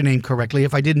pronounced your name correctly.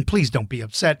 If I didn't, please don't be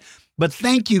upset. But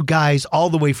thank you guys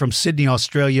all the way from Sydney,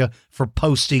 Australia for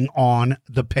posting on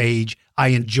the page. I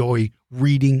enjoy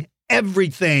reading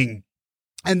everything.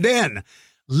 And then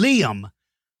Liam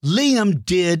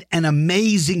did an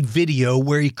amazing video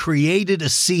where he created a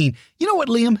scene. You know what,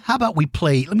 Liam? How about we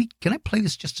play? Can I play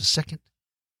this just a second?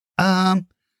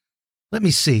 Let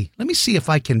me see. Let me see if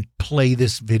I can play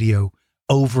this video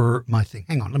over my thing.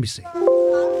 Hang on. Let me see.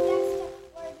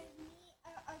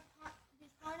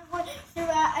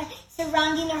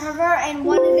 Surrounding a river, and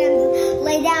one of them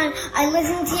lay down. I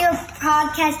listen to your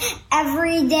podcast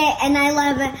every day, and I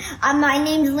love it. My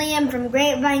name's Liam from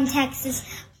Grapevine, Texas.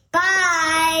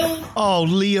 Bye. Oh,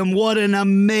 Liam, what an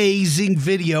amazing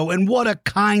video and what a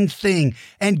kind thing.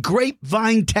 And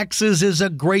Grapevine, Texas is a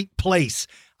great place.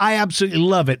 I absolutely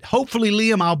love it. Hopefully,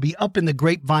 Liam, I'll be up in the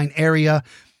Grapevine area.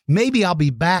 Maybe I'll be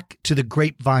back to the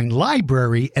Grapevine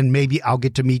Library and maybe I'll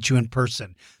get to meet you in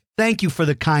person. Thank you for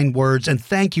the kind words and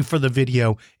thank you for the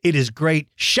video. It is great.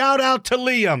 Shout out to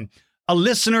Liam, a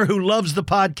listener who loves the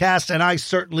podcast, and I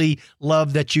certainly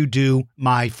love that you do,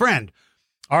 my friend.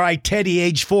 All right, Teddy,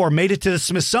 age 4, made it to the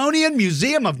Smithsonian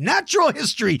Museum of Natural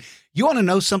History. You want to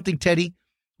know something, Teddy?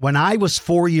 When I was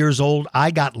 4 years old,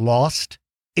 I got lost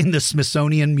in the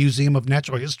Smithsonian Museum of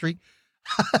Natural History.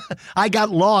 I got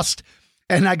lost,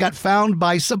 and I got found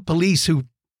by some police who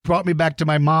brought me back to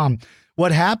my mom.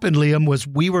 What happened, Liam, was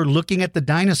we were looking at the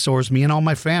dinosaurs, me and all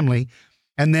my family,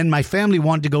 and then my family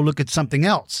wanted to go look at something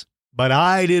else. But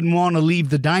I didn't want to leave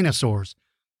the dinosaurs.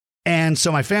 And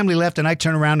so my family left and I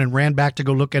turned around and ran back to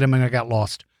go look at them and I got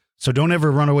lost. So don't ever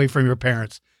run away from your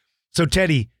parents. So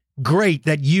Teddy, great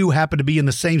that you happen to be in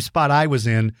the same spot I was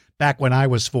in back when I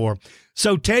was 4.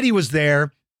 So Teddy was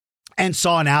there and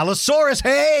saw an Allosaurus.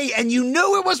 Hey, and you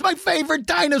knew it was my favorite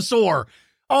dinosaur.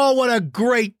 Oh, what a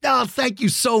great, thank you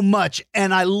so much.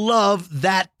 And I love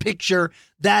that picture.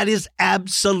 That is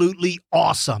absolutely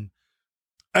awesome.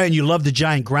 And you love the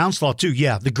giant ground sloth too.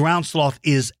 Yeah, the ground sloth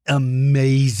is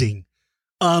amazing.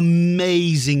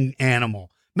 Amazing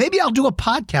animal. Maybe I'll do a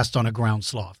podcast on a ground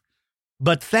sloth.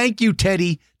 But thank you,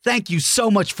 Teddy. Thank you so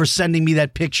much for sending me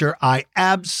that picture. I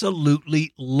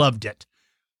absolutely loved it.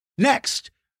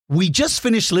 Next, we just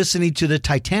finished listening to the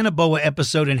Titanoboa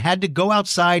episode and had to go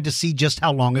outside to see just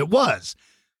how long it was.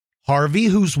 Harvey,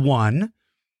 who's 1,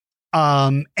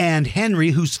 and Henry,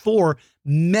 who's 4,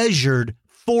 measured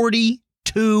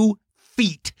 42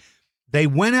 feet. They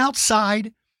went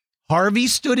outside. Harvey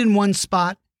stood in one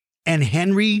spot and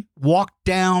Henry walked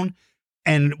down.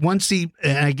 And once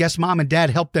I guess mom and dad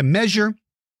helped them measure,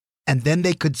 and then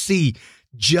they could see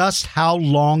just how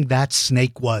long that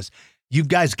snake was. You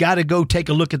guys got to go take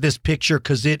a look at this picture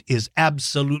because it is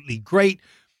absolutely great.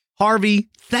 Harvey,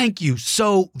 thank you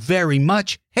so very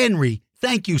much. Henry,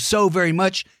 thank you so very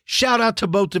much. Shout out to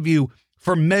both of you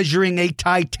for measuring a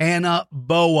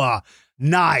Titanoboa.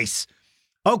 Nice.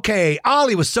 Okay,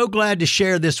 Ollie was so glad to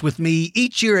share this with me.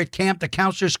 Each year at camp, the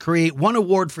counselors create one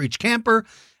award for each camper.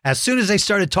 As soon as they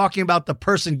started talking about the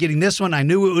person getting this one, I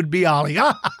knew it would be Ollie.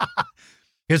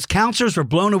 His counselors were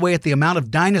blown away at the amount of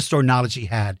dinosaur knowledge he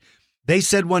had. They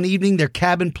said one evening their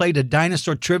cabin played a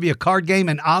dinosaur trivia card game,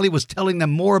 and Ollie was telling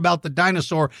them more about the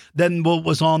dinosaur than what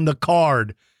was on the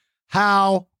card.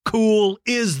 How cool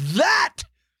is that?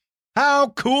 How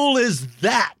cool is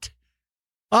that?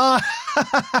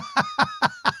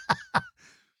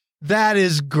 That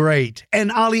is great.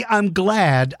 And Ollie, I'm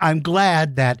glad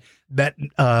that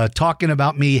talking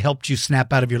about me helped you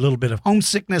snap out of your little bit of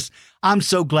homesickness. I'm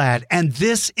so glad. And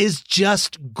this is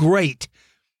just great.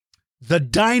 The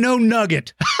Dino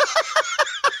Nugget.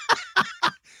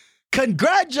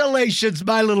 Congratulations,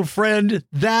 my little friend.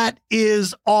 That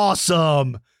is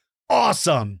awesome.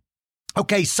 Awesome.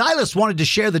 Okay, Silas wanted to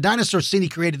share the dinosaur scene he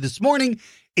created this morning.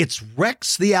 It's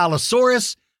Rex the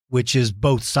Allosaurus, which is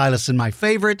both Silas and my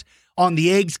favorite, on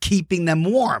the eggs, keeping them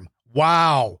warm.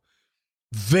 Wow.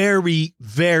 Very,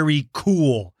 very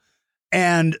cool.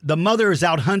 And the mother is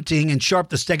out hunting, and Sharp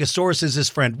the Stegosaurus is his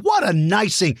friend. What a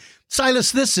nice thing.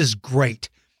 Silas, this is great.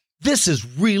 This is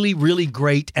really, really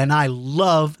great, and I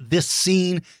love this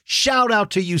scene. Shout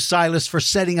out to you, Silas, for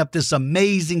setting up this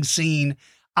amazing scene.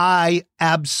 I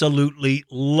absolutely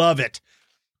love it.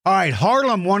 All right,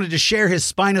 Harlem wanted to share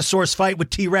his Spinosaurus fight with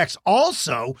T-Rex,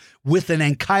 also with an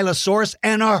Ankylosaurus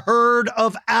and a herd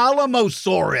of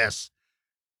Alamosaurus.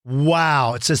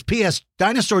 Wow. It says, P.S.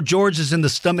 Dinosaur George is in the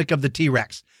stomach of the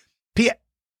T-Rex.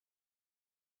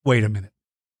 Wait a minute.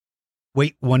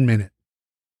 Wait 1 minute.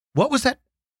 What was that?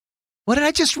 What did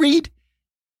I just read?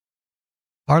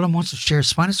 Harlem wants to share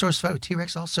Spinosaurus fight with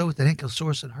T-Rex, also with an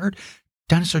Ankylosaurus and herd.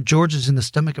 Dinosaur George is in the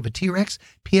stomach of a T-Rex.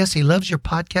 P.S. He loves your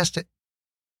podcast.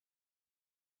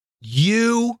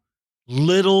 You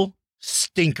little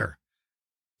stinker.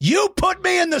 You put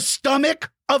me in the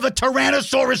stomach of a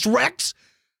Tyrannosaurus Rex?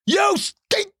 You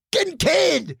stinking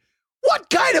kid. What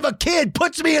kind of a kid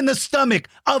puts me in the stomach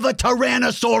of a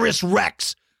Tyrannosaurus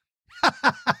Rex?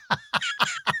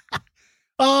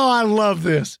 Oh, I love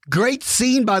this. Great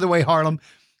scene, by the way, Harlem.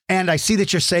 And I see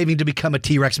that you're saving to become a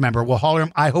T-Rex member. Well,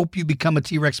 Harlem, I hope you become a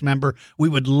T-Rex member. We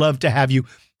would love to have you.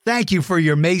 Thank you for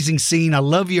your amazing scene. I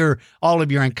love all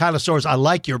of your Ankylosaurus. I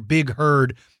like your big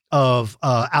herd of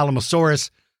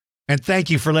Alamosaurus. And thank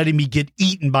you for letting me get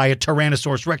eaten by a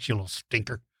Tyrannosaurus Rex, you little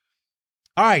stinker.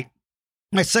 All right.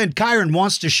 My son Kyron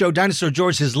wants to show Dinosaur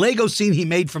George his Lego scene he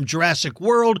made from Jurassic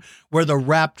World where the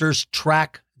raptors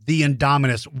track the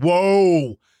Indominus.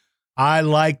 Whoa, I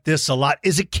like this a lot.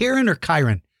 Is it Kieran or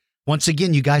Kyron? Once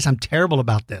again, you guys, I'm terrible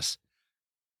about this.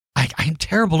 I'm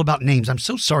terrible about names. I'm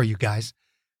so sorry, you guys.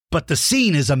 But the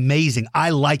scene is amazing.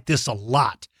 I like this a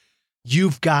lot.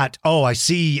 You've got, I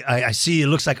see it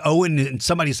looks like Owen and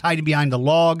somebody's hiding behind the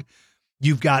log.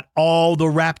 You've got all the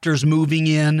raptors moving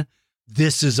in.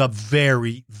 This is a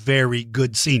very, very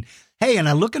good scene. Hey, and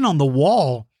I'm looking on the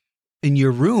wall in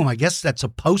your room. I guess that's a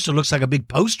poster. Looks like a big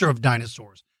poster of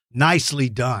dinosaurs. Nicely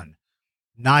done.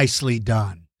 Nicely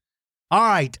done. All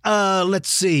right, let's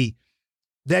see.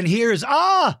 Then here's,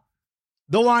 the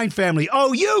Wine family.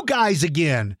 Oh, you guys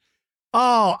again.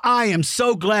 Oh, I am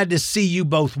so glad to see you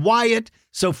both. Wyatt,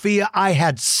 Sophia, I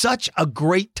had such a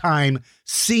great time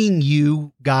seeing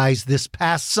you guys this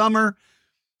past summer.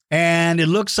 And it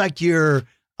looks like you're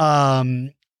so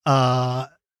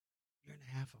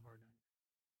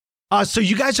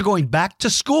you guys are going back to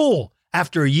school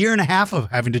after a year and a half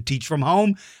of having to teach from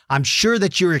home. I'm sure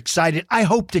that you're excited. I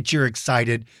hope that you're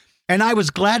excited. And I was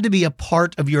glad to be a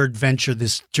part of your adventure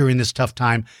during this tough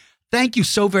time. Thank you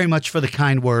so very much for the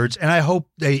kind words. And I hope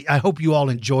you all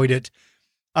enjoyed it.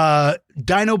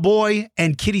 Dino Boy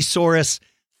and Kittysaurus,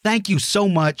 thank you so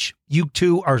much. You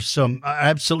two are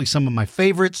absolutely some of my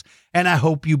favorites, and I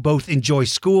hope you both enjoy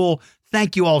school.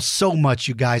 Thank you all so much,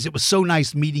 you guys. It was so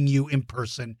nice meeting you in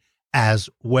person as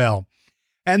well.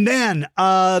 And then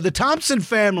the Thompson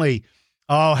family.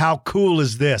 Oh, how cool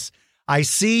is this? I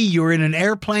see you're in an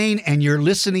airplane and you're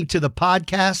listening to the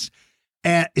podcast.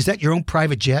 And is that your own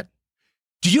private jet?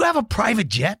 Do you have a private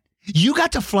jet? You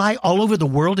got to fly all over the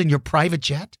world in your private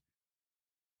jet?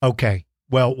 Okay,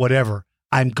 well, whatever.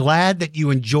 I'm glad that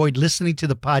you enjoyed listening to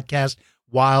the podcast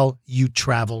while you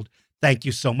traveled. Thank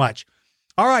you so much.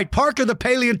 All right, Parker the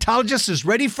paleontologist is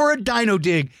ready for a dino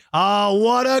dig. Oh,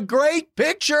 what a great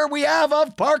picture we have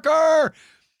of Parker.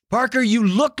 Parker, you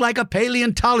look like a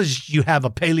paleontologist. You have a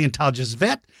paleontologist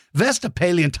vest, a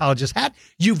paleontologist hat.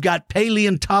 You've got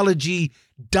paleontology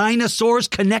dinosaurs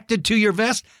connected to your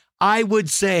vest. I would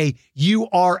say you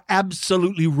are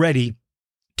absolutely ready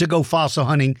to go fossil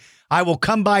hunting. I will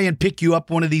come by and pick you up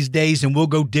one of these days and we'll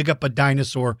go dig up a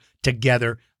dinosaur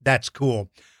together. That's cool.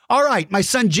 All right. My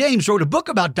son James wrote a book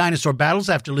about dinosaur battles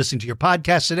after listening to your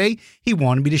podcast today. He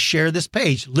wanted me to share this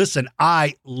page. Listen,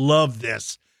 I love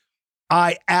this.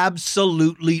 I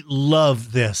absolutely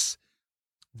love this.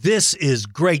 This is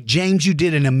great. James, you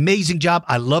did an amazing job.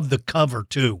 I love the cover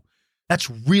too. That's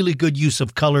really good use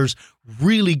of colors,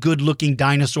 really good looking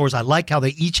dinosaurs. I like how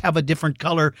they each have a different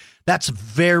color. That's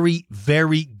very,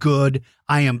 very good.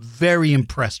 I am very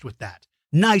impressed with that.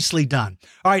 Nicely done.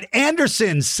 All right,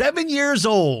 Anderson, 7 years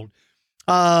old.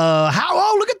 Look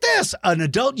at this. An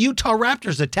adult Utah raptor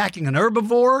is attacking an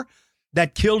herbivore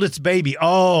that killed its baby.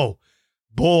 Oh,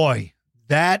 boy,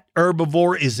 that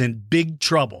herbivore is in big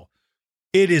trouble.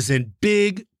 It is in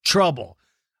big trouble.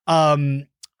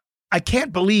 I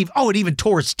can't believe, it even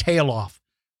tore its tail off.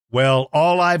 Well,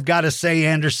 all I've got to say,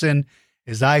 Anderson,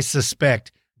 is I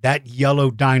suspect that yellow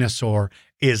dinosaur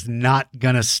is not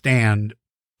going to stand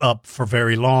up for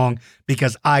very long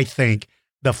because I think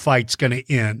the fight's going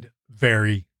to end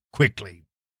very quickly.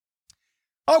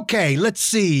 Okay, let's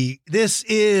see. This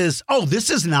is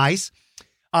nice.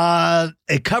 A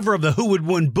cover of the Who Would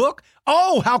Win book.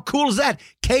 Oh, how cool is that?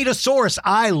 Catosaurus,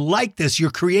 I like this. You're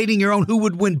creating your own Who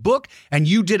Would Win book, and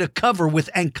you did a cover with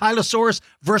Ankylosaurus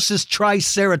versus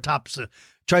Triceratops.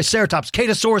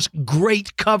 Catosaurus,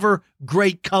 great cover,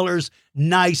 great colors,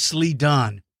 nicely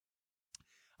done.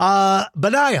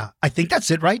 Benaya, I think that's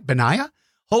it, right? Benaya?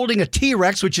 Holding a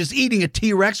T-Rex, which is eating a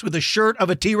T-Rex with a shirt of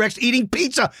a T-Rex eating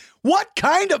pizza.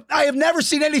 I have never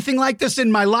seen anything like this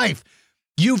in my life.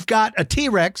 You've got a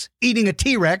T-Rex eating a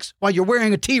T-Rex while you're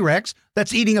wearing a T-Rex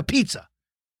that's eating a pizza.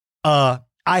 I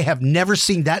have never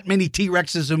seen that many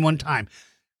T-Rexes in one time.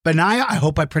 Benaya, I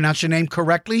hope I pronounced your name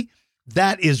correctly.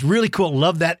 That is really cool.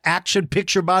 Love that action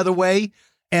picture, by the way.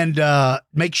 And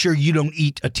make sure you don't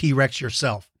eat a T-Rex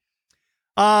yourself.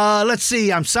 Let's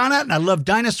see. I'm Sanat, and I love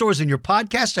dinosaurs in your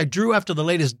podcast. I drew after the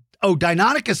latest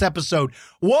Deinonychus episode.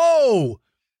 Whoa.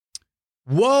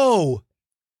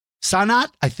 Sanat,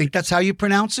 I think that's how you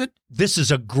pronounce it. This is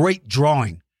a great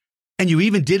drawing. And you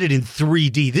even did it in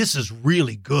 3D. This is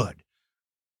really good.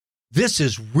 This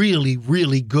is really,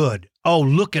 really good. Oh,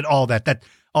 look at all that.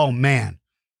 Oh, man.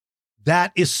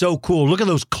 That is so cool. Look at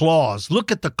those claws.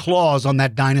 Look at the claws on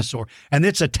that dinosaur. And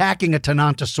it's attacking a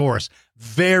Tenontosaurus.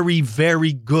 Very,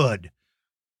 very good.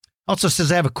 Also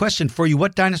says, I have a question for you.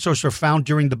 What dinosaurs were found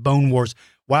during the Bone Wars?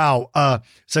 Wow.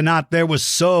 Sanat, there was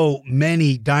so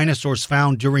many dinosaurs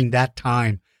found during that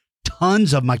time.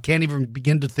 Tons of them. I can't even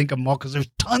begin to think of them all because there's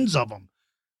tons of them.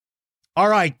 All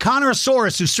right.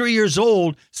 Conosaurus, who's 3 years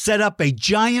old, set up a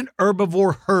giant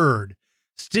herbivore herd.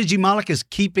 Stigi Malik is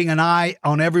keeping an eye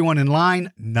on everyone in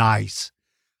line. Nice.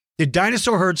 Did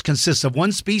dinosaur herds consist of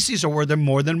one species or were there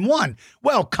more than one?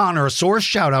 Well, Conosaurus,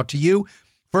 shout out to you.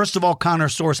 First of all,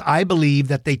 Conosaurus, I believe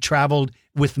that they traveled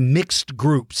with mixed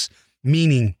groups,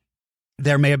 meaning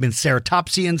there may have been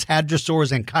ceratopsians,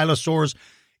 hadrosaurs, ankylosaurs.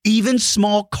 Even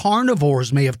small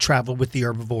carnivores may have traveled with the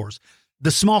herbivores.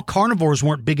 The small carnivores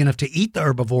weren't big enough to eat the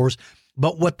herbivores,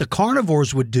 but what the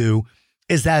carnivores would do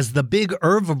is as the big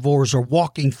herbivores are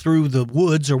walking through the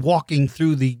woods or walking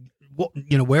through the,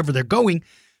 wherever they're going,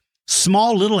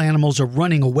 small little animals are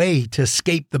running away to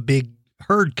escape the big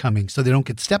herd coming so they don't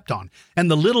get stepped on. And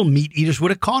the little meat eaters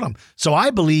would have caught them. So I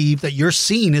believe that your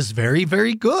scene is very,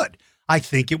 very good. I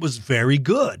think it was very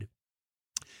good.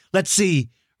 Let's see.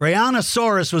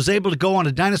 Rhinoceros was able to go on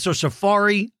a dinosaur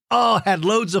safari. Oh, had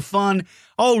loads of fun.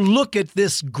 Oh, look at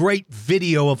this great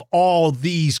video of all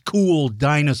these cool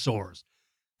dinosaurs.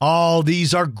 Oh,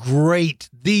 these are great.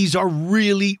 These are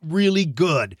really, really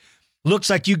good. Looks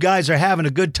like you guys are having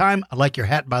a good time. I like your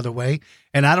hat, by the way.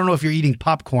 And I don't know if you're eating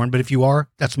popcorn, but if you are,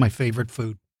 that's my favorite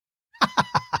food.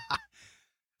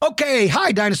 Okay.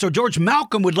 Hi, Dinosaur George.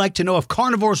 Malcolm would like to know if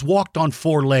carnivores walked on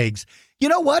four legs. You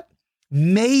know what?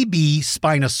 Maybe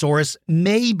Spinosaurus,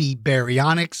 maybe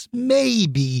Baryonyx,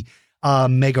 maybe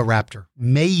Megaraptor,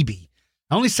 maybe.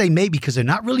 I only say maybe because they're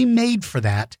not really made for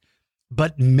that,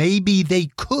 but maybe they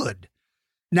could.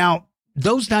 Now,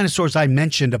 those dinosaurs I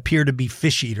mentioned appear to be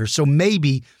fish eaters, so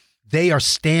maybe they are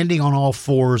standing on all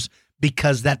fours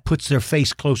because that puts their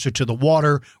face closer to the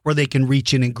water where they can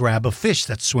reach in and grab a fish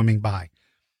that's swimming by.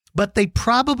 But they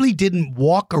probably didn't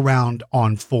walk around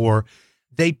on four.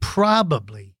 They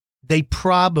probably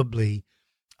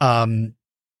walked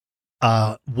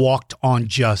on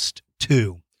just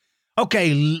two.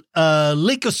 Okay,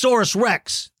 Linkosaurus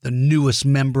Rex, the newest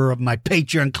member of my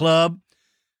Patreon club.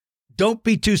 Don't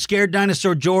be too scared,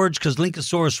 Dinosaur George, because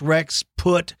Linkosaurus Rex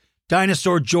put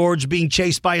Dinosaur George being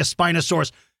chased by a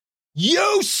Spinosaurus.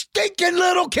 You stinking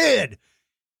little kid!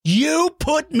 You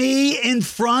put me in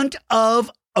front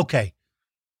of... Okay,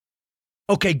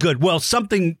 good. Well, so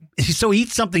he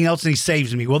eats something else and he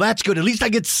saves me. Well, that's good. At least I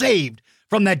get saved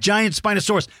from that giant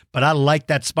Spinosaurus. But I like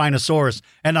that Spinosaurus,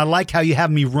 and I like how you have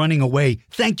me running away.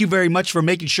 Thank you very much for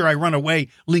making sure I run away,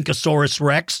 Linkosaurus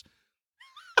Rex.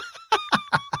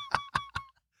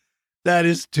 That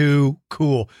is too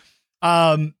cool.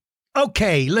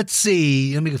 Okay, let's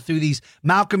see. Let me go through these.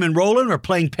 Malcolm and Roland are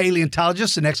playing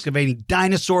paleontologists and excavating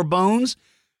dinosaur bones.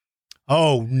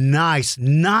 Oh, nice.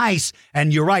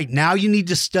 And you're right. Now you need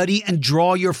to study and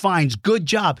draw your finds. Good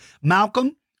job.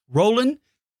 Malcolm, Roland,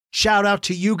 shout out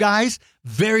to you guys.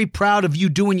 Very proud of you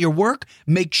doing your work.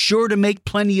 Make sure to make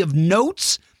plenty of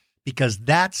notes because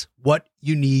that's what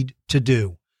you need to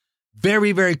do.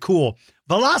 Very, very cool.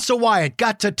 Veloso Wyatt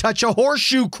got to touch a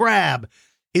horseshoe crab.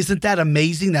 Isn't that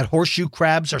amazing that horseshoe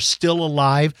crabs are still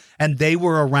alive and they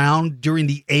were around during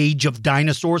the age of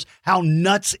dinosaurs? How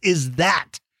nuts is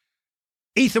that?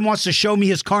 Ethan wants to show me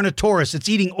his Carnotaurus. It's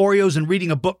eating Oreos and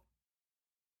reading a book.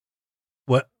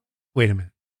 What? Wait a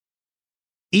minute.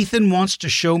 Ethan wants to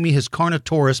show me his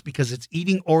Carnotaurus because it's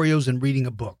eating Oreos and reading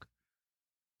a book.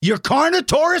 Your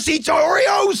Carnotaurus eats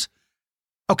Oreos?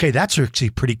 Okay, that's actually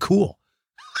pretty cool.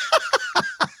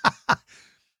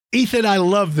 Ethan, I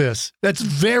love this. That's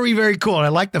very, very cool. I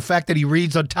like the fact that he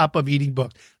reads on top of eating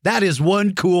books. That is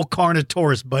one cool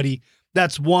Carnotaurus, buddy.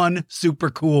 That's one super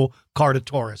cool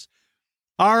Carnotaurus.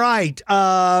 All right.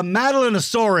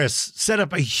 Madelinosaurus set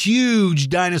up a huge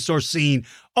dinosaur scene.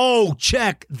 Oh,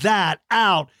 check that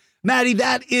out. Maddie,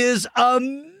 that is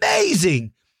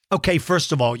amazing. Okay,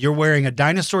 first of all, you're wearing a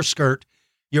dinosaur skirt.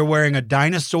 You're wearing a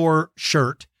dinosaur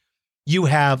shirt. You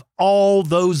have all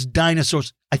those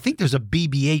dinosaurs. I think there's a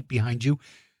BB-8 behind you.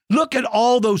 Look at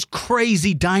all those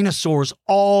crazy dinosaurs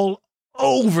all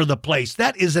over the place.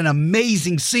 That is an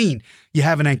amazing scene. You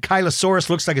have an Ankylosaurus,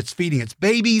 looks like it's feeding its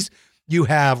babies. You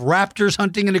have raptors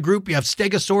hunting in a group. You have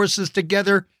stegosauruses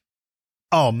together.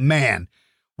 Oh, man.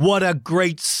 What a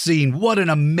great scene. What an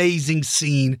amazing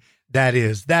scene that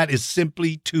is. That is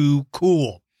simply too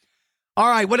cool. All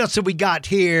right, what else have we got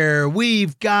here?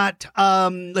 We've got,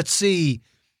 let's see,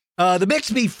 the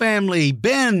Bixby family.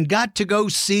 Ben got to go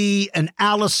see an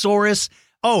Allosaurus.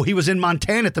 Oh, he was in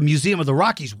Montana at the Museum of the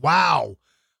Rockies. Wow.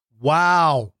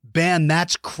 Ben,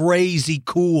 that's crazy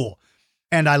cool.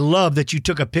 And I love that you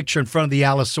took a picture in front of the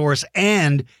Allosaurus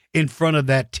and in front of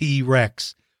that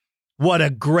T-Rex. What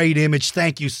a great image.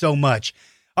 Thank you so much.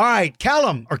 All right,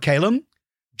 Calum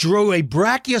drew a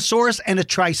Brachiosaurus and a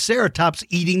Triceratops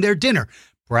eating their dinner.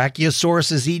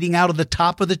 Brachiosaurus is eating out of the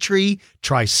top of the tree.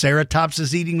 Triceratops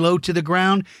is eating low to the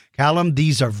ground. Calum,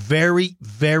 these are very,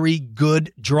 very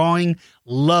good drawing.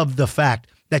 Love the fact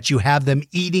that you have them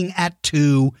eating at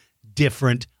 2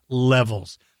 different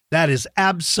levels. That is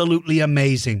absolutely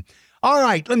amazing. All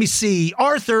right, let me see.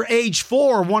 Arthur, age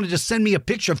 4, wanted to send me a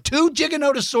picture of 2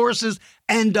 Giganotosauruses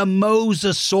and a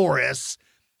Mosasaurus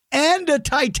and a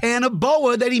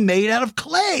Titanoboa that he made out of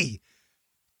clay.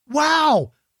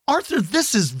 Wow. Arthur,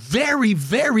 this is very,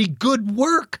 very good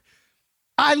work.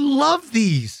 I love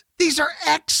these. These are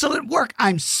excellent work.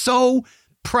 I'm so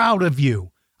proud of you.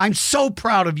 I'm so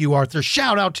proud of you, Arthur.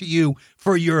 Shout out to you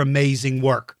for your amazing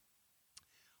work.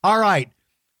 All right.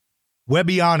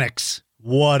 Webionics.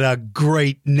 What a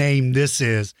great name this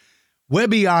is.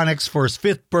 Webionics, for his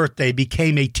 5th birthday,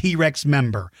 became a T-Rex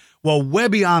member. Well,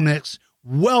 Webionics,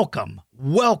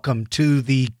 welcome to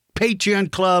the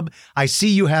Patreon Club. I see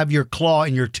you have your claw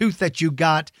in your tooth that you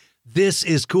got. This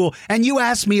is cool. And you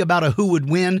asked me about a who would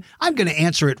win. I'm going to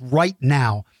answer it right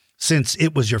now since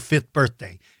it was your 5th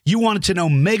birthday. You wanted to know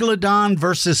Megalodon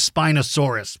versus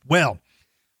Spinosaurus. Well,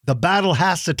 the battle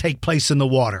has to take place in the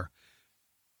water,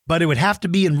 but it would have to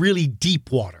be in really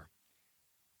deep water.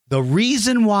 The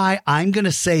reason why I'm going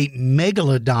to say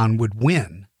Megalodon would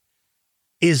win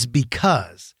is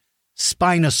because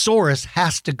Spinosaurus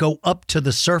has to go up to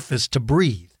the surface to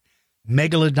breathe.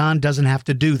 Megalodon doesn't have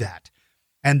to do that.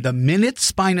 And the minute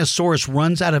Spinosaurus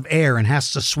runs out of air and has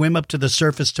to swim up to the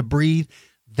surface to breathe,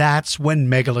 that's when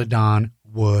Megalodon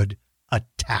would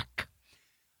attack.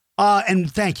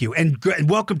 And thank you. And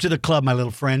welcome to the club, my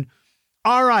little friend.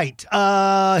 All right,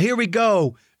 here we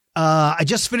go. I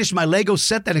just finished my Lego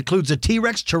set that includes a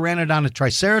T-Rex, Pteranodon, and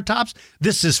Triceratops.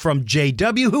 This is from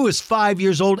JW, who is 5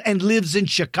 years old and lives in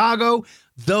Chicago.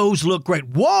 Those look great.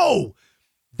 Whoa!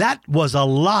 That was a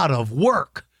lot of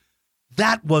work.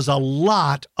 That was a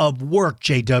lot of work,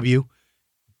 JW.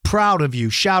 Proud of you.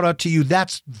 Shout out to you.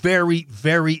 That's very,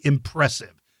 very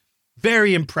impressive.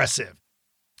 Very impressive.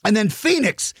 And then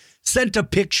Phoenix sent a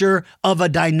picture of a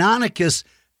Deinonychus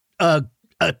a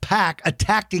pack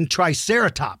attacking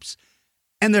Triceratops.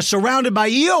 And they're surrounded by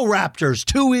Eoraptors.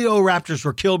 2 Eoraptors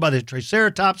were killed by the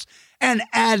Triceratops and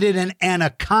added an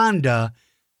anaconda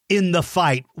in the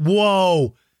fight.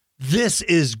 Whoa, this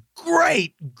is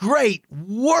great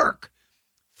work.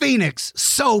 Phoenix,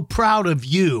 so proud of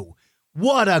you.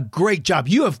 What a great job.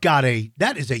 You have got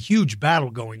that is a huge battle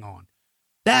going on.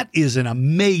 That is an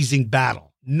amazing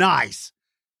battle. Nice.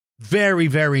 Very,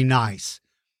 very nice.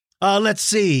 Let's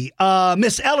see.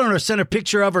 Miss Eleanor sent a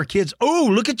picture of her kids. Oh,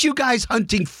 look at you guys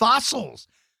hunting fossils.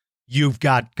 You've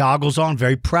got goggles on.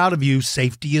 Very proud of you.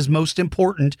 Safety is most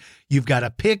important. You've got a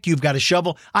pick. You've got a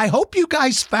shovel. I hope you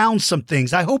guys found some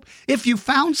things. I hope if you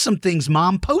found some things,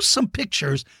 Mom, post some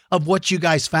pictures of what you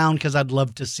guys found because I'd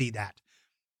love to see that.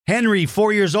 Henry,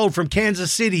 4 years old from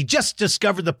Kansas City, just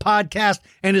discovered the podcast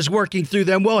and is working through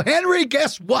them. Well, Henry,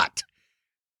 guess what?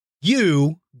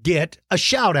 You get a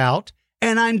shout out.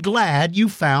 And I'm glad you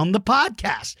found the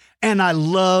podcast. And I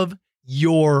love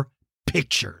your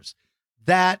pictures.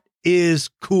 That is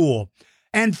cool.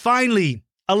 And finally,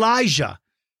 Elijah,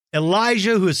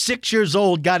 who is 6 years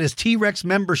old, got his T-Rex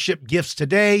membership gifts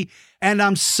today. And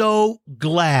I'm so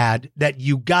glad that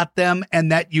you got them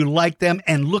and that you like them.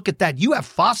 And look at that. You have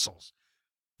fossils.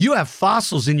 You have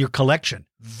fossils in your collection.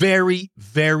 Very,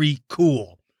 very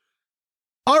cool.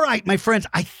 All right, my friends,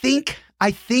 I think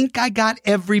I got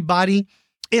everybody.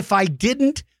 If I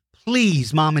didn't,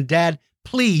 please, Mom and Dad,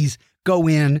 please go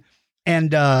in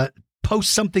and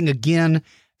post something again.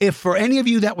 If for any of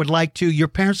you that would like to, your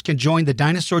parents can join the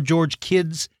Dinosaur George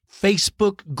Kids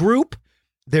Facebook group.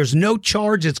 There's no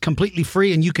charge. It's completely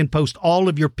free, and you can post all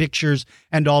of your pictures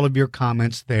and all of your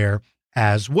comments there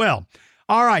as well.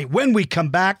 All right, when we come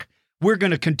back, we're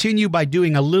going to continue by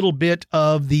doing a little bit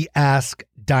of the Ask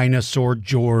Dinosaur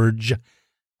George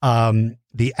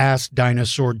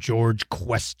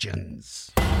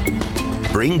questions.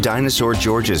 Bring Dinosaur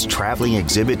George's traveling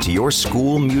exhibit to your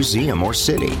school, museum, or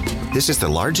city. This is the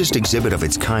largest exhibit of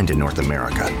its kind in North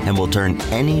America and will turn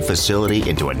any facility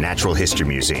into a natural history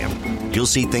museum. You'll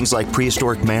see things like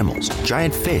prehistoric mammals,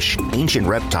 giant fish, ancient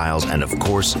reptiles, and of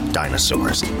course,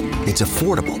 dinosaurs. It's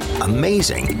affordable,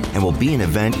 amazing, and will be an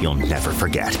event you'll never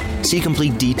forget. See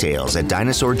complete details at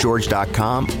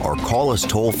dinosaurgeorge.com or call us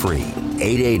toll-free,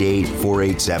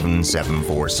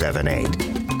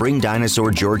 888-487-7478. Bring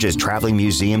Dinosaur George's Traveling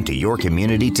Museum to your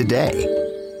community today.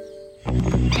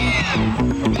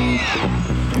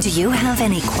 Do you have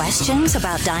any questions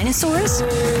about dinosaurs?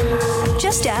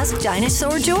 Just ask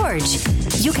Dinosaur George.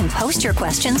 You can post your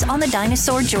questions on the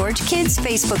Dinosaur George Kids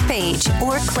Facebook page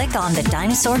or click on the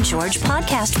Dinosaur George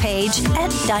podcast page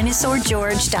at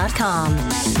dinosaurgeorge.com.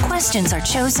 Questions are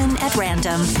chosen at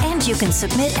random, and you can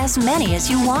submit as many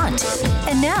as you want.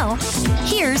 And now,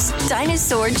 here's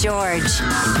Dinosaur George.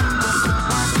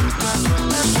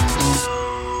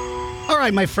 All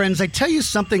right, my friends, I tell you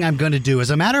something I'm going to do. As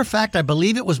a matter of fact, I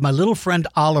believe it was my little friend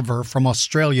Oliver from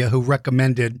Australia who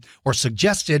recommended or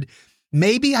suggested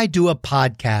maybe I do a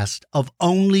podcast of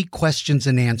only questions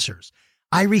and answers.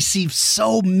 I receive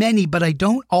so many, but I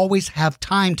don't always have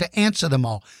time to answer them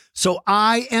all. So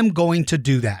I am going to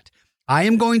do that. I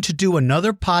am going to do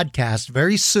another podcast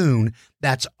very soon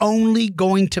that's only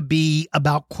going to be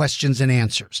about questions and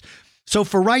answers. So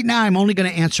for right now, I'm only going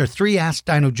to answer 3 Ask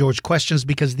Dino George questions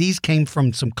because these came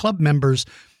from some club members.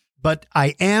 But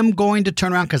I am going to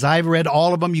turn around because I've read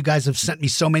all of them. You guys have sent me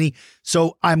so many.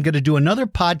 So I'm going to do another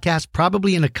podcast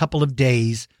probably in a couple of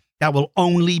days that will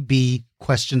only be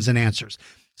questions and answers.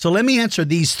 So let me answer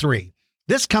these 3.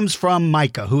 This comes from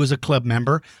Micah, who is a club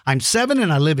member. I'm 7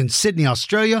 and I live in Sydney,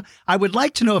 Australia. I would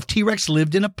like to know if T-Rex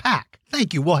lived in a pack.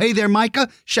 Thank you. Well, hey there, Micah.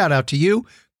 Shout out to you.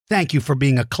 Thank you for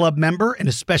being a club member and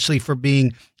especially for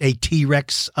being a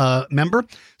T-Rex member.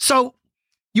 So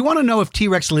you want to know if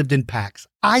T-Rex lived in packs.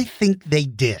 I think they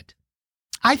did.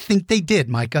 I think they did,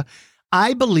 Micah.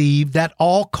 I believe that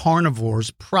all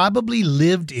carnivores probably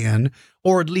lived in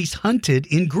or at least hunted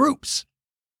in groups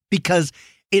because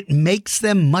it makes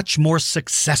them much more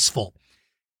successful.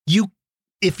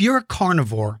 If you're a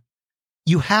carnivore,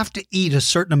 you have to eat a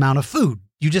certain amount of food.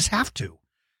 You just have to.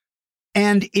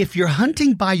 And if you're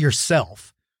hunting by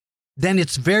yourself, then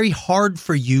it's very hard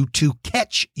for you to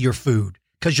catch your food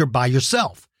because you're by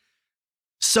yourself.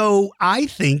 So I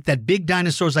think that big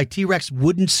dinosaurs like T-Rex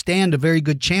wouldn't stand a very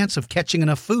good chance of catching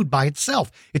enough food by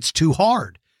itself. It's too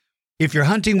hard. If you're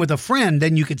hunting with a friend,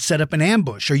 then you could set up an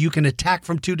ambush or you can attack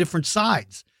from 2 different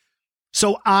sides.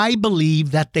 So I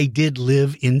believe that they did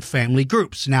live in family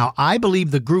groups. Now, I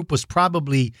believe the group was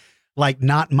probably like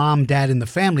not mom, dad in the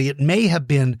family. It may have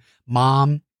been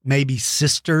mom, maybe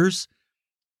sisters,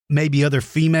 maybe other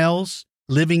females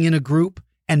living in a group.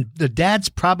 And the dads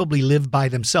probably live by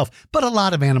themselves. But a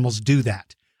lot of animals do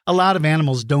that. A lot of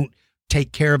animals don't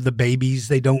take care of the babies.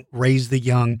 They don't raise the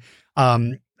young.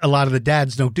 A lot of the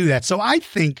dads don't do that. So I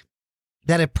think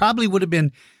that it probably would have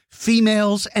been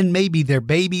females and maybe their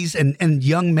babies and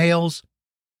young males.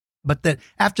 But that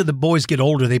after the boys get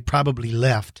older, they probably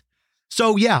left.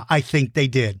 So, yeah, I think they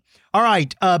did. All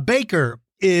right. Baker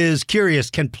is curious.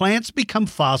 Can plants become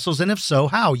fossils? And if so,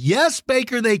 how? Yes,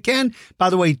 Baker, they can. By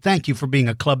the way, thank you for being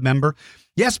a club member.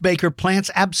 Yes, Baker,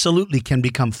 plants absolutely can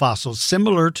become fossils,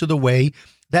 similar to the way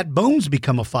that bones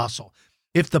become a fossil.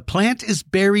 If the plant is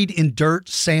buried in dirt,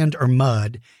 sand, or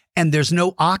mud, and there's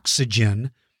no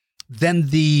oxygen, then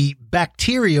the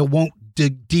bacteria won't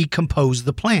decompose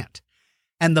the plant.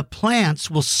 And the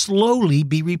plants will slowly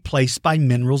be replaced by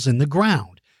minerals in the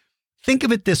ground. Think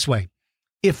of it this way.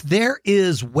 If there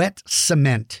is wet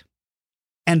cement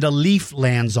and a leaf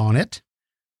lands on it,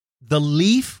 the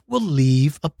leaf will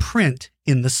leave a print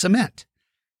in the cement.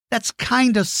 That's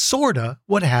kind of, sort of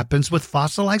what happens with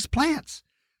fossilized plants.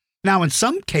 Now, in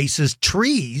some cases,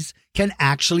 trees can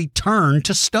actually turn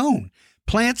to stone.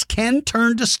 Plants can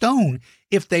turn to stone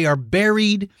if they are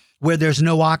buried where there's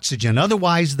no oxygen.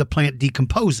 Otherwise, the plant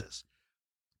decomposes.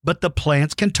 But the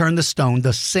plants can turn to stone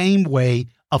the same way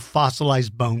a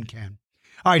fossilized bone can.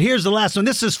 All right, here's the last one.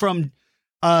 This is from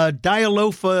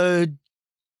Dialopha.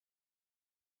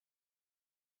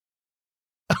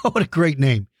 Oh, what a great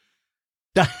name.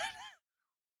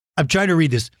 I'm trying to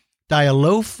read this.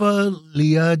 Dialopha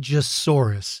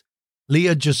Leojosaurus.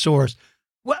 Leojosaurus.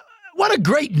 What a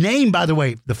great name, by the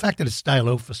way. The fact that it's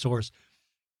Dilophosaurus.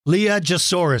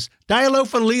 Leojosaurus.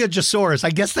 Dialopha Leojosaurus. I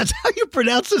guess that's how you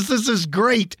pronounce this. This is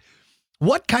great.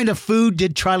 What kind of food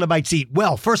did trilobites eat?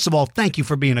 Well, first of all, thank you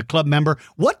for being a club member.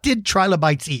 What did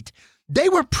trilobites eat? They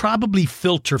were probably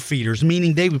filter feeders,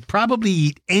 meaning they would probably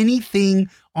eat anything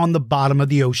on the bottom of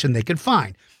the ocean they could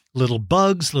find. Little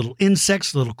bugs, little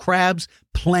insects, little crabs,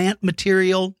 plant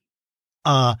material,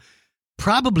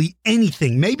 probably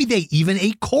anything. Maybe they even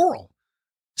ate coral.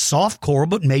 Soft coral,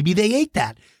 but maybe they ate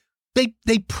that.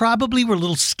 They probably were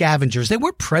little scavengers. They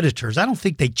were predators. I don't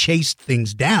think they chased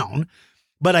things down,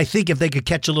 but I think if they could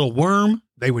catch a little worm,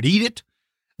 they would eat it.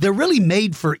 They're really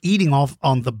made for eating off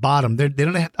on the bottom. They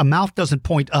don't have, a mouth doesn't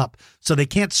point up, so they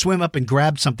can't swim up and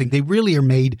grab something. They really are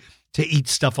made to eat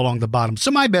stuff along the bottom.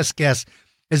 So my best guess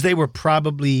is they were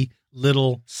probably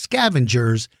little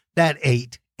scavengers that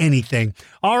ate anything.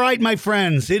 All right, my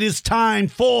friends, it is time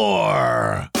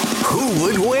for... Who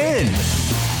would win?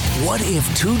 What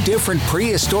if two different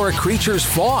prehistoric creatures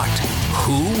fought?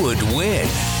 Who would win?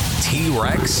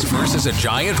 T-Rex versus a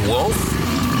giant wolf?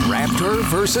 Raptor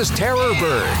versus terror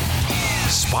bird?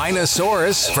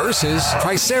 Spinosaurus versus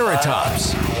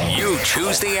Triceratops? You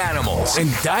choose the animals, and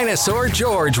Dinosaur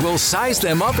George will size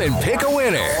them up and pick a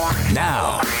winner.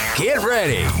 Now, get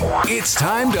ready. It's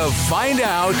time to find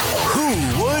out who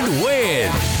would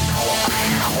win.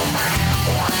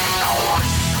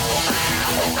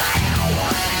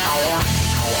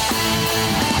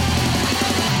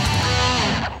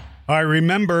 All right,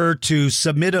 remember to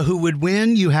submit a Who Would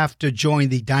Win. You have to join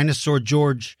the Dinosaur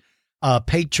George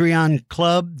Patreon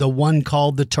club, the one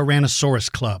called the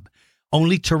Tyrannosaurus Club.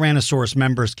 Only Tyrannosaurus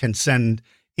members can send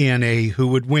in a Who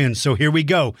Would Win. So here we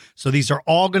go. So these are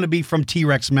all going to be from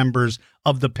T-Rex members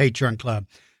of the Patreon club.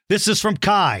 This is from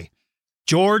Kai.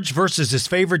 George versus his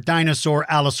favorite dinosaur,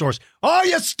 Allosaurus. Oh,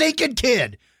 you stinking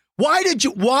kid.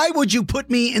 Why would you put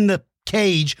me in the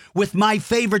cage with my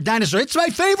favorite dinosaur? It's my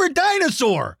favorite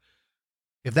dinosaur.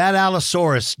 If that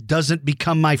Allosaurus doesn't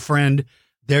become my friend,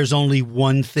 there's only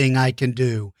one thing I can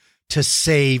do to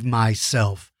save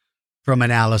myself from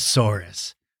an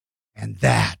Allosaurus. And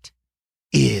that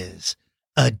is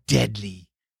a deadly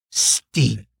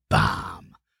stink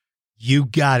bomb. You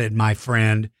got it, my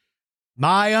friend.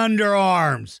 My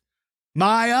underarms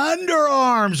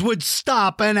would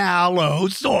stop an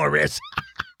Allosaurus.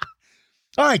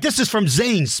 All right, this is from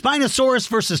Zane. Spinosaurus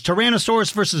versus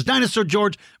Tyrannosaurus versus Dinosaur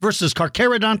George versus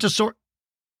Carcharodontosaurus.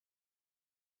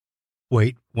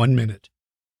 Wait 1 minute.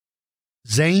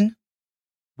 Zane?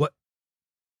 What?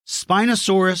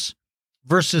 Spinosaurus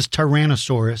versus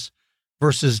Tyrannosaurus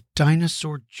versus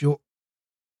Dinosaur George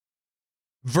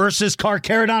versus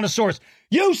Carcharodontosaurus.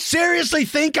 You seriously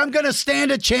think I'm going to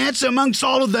stand a chance amongst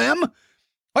all of them?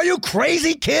 Are you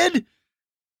crazy, kid?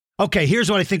 Okay,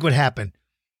 here's what I think would happen.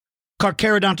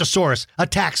 Carcharodontosaurus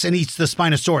attacks and eats the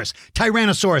Spinosaurus.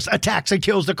 Tyrannosaurus attacks and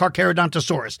kills the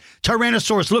Carcharodontosaurus.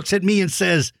 Tyrannosaurus looks at me and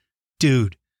says,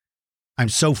 dude, I'm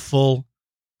so full,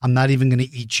 I'm not even going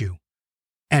to eat you.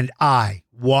 And I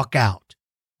walk out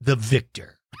the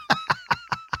victor.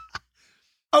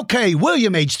 Okay,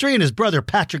 William, age 3, and his brother,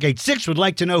 Patrick, age 6, would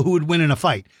like to know who would win in a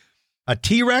fight. A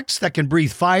T-Rex that can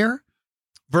breathe fire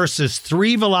versus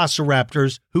 3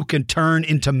 velociraptors who can turn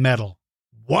into metal.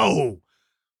 Whoa.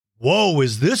 Whoa,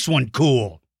 is this one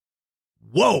cool?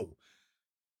 Whoa.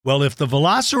 Well, if the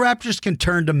velociraptors can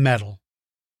turn to metal,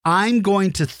 I'm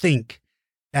going to think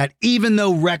that even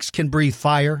though Rex can breathe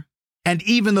fire, and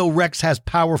even though Rex has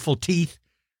powerful teeth,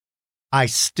 I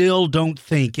still don't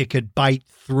think it could bite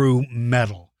through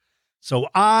metal. So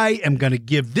I am going to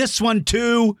give this one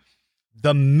to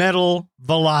the metal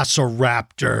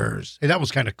velociraptors. Hey, that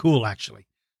was kind of cool, actually.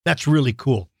 That's really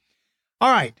cool.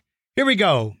 All right, here we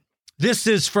go. This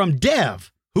is from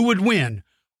Dev, who would win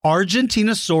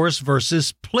Argentinosaurus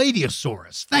versus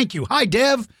Plateosaurus. Thank you. Hi,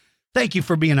 Dev. Thank you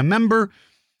for being a member.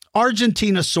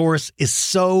 Argentinosaurus is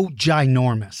so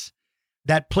ginormous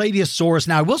that Plateosaurus,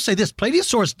 now I will say this,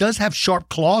 Plateosaurus does have sharp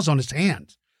claws on its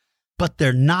hands, but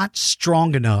they're not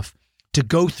strong enough to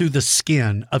go through the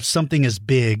skin of something as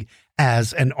big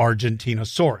as an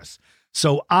Argentinosaurus.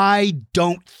 So I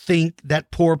don't think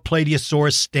that poor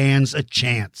Plateosaurus stands a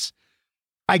chance.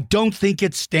 I don't think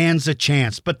it stands a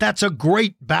chance, but that's a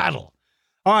great battle.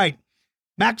 All right,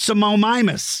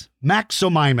 Maximimus,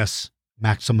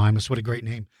 what a great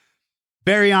name.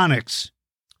 Baryonyx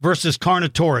versus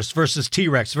Carnotaurus versus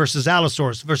T-Rex versus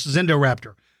Allosaurus versus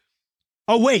Indoraptor.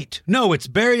 Oh, wait, no, it's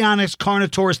Baryonyx,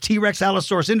 Carnotaurus, T-Rex,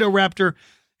 Allosaurus, Indoraptor,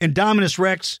 Indominus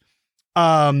Rex,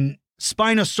 Spinosaurus,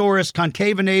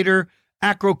 Concavenator,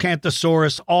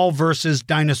 Acrocanthosaurus, all versus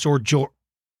Dinosaur George.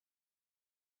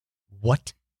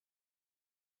 What?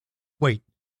 Wait,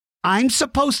 I'm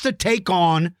supposed to take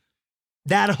on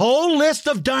that whole list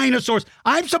of dinosaurs?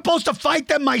 I'm supposed to fight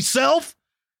them myself?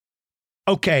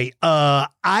 Okay,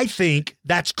 I think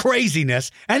that's craziness,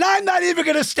 and I'm not even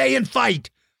going to stay and fight.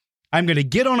 I'm going to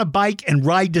get on a bike and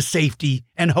ride to safety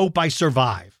and hope I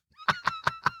survive.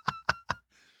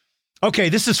 Okay,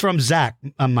 this is from Zach,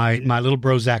 my little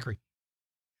bro Zachary.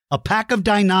 A pack of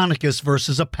Deinonychus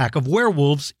versus a pack of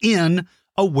werewolves in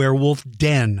a werewolf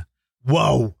den.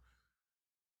 Whoa.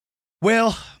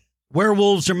 Well,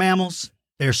 werewolves are mammals.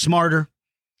 They're smarter.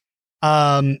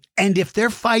 And if they're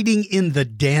fighting in the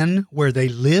den where they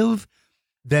live,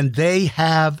 then they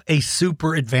have a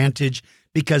super advantage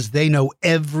because they know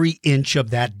every inch of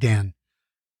that den.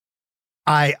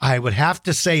 I would have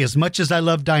to say, as much as I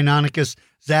love Deinonychus,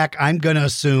 Zach, I'm going to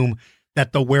assume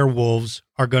that the werewolves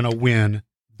are going to win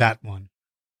that one.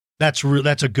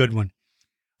 That's a good one.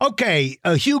 Okay,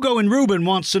 Hugo and Ruben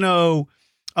wants to know,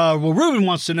 Ruben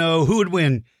wants to know who would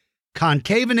win,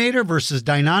 Concavenator versus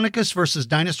Deinonychus versus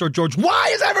Dinosaur George. Why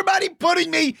is everybody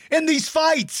putting me in these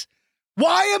fights?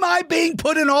 Why am I being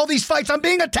put in all these fights? I'm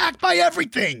being attacked by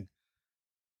everything.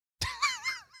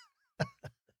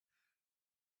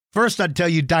 First, I'd tell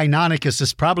you Deinonychus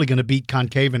is probably going to beat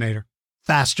Concavenator.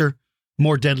 Faster,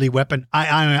 more deadly weapon.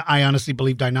 I honestly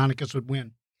believe Deinonychus would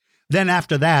win. Then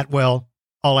after that, well,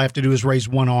 all I have to do is raise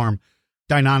one arm.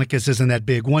 Deinonychus isn't that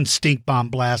big. One stink bomb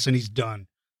blast and he's done.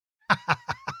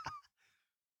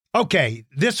 Okay,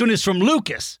 this one is from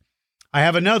Lucas. I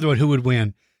have another one. Who would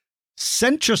win?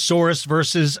 Centrosaurus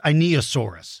versus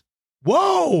Aeneosaurus.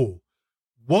 Whoa.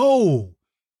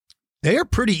 They're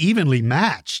pretty evenly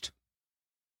matched.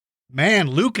 Man,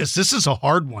 Lucas, this is a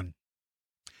hard one.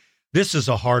 You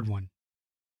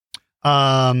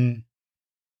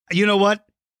know what?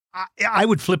 I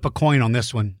would flip a coin on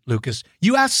this one, Lucas.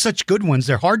 You ask such good ones.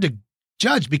 They're hard to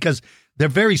judge because they're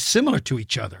very similar to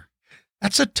each other.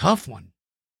 That's a tough one.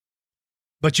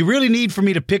 But you really need for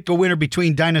me to pick a winner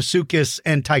between Deinosuchus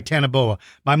and Titanoboa.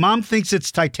 My mom thinks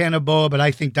it's Titanoboa, but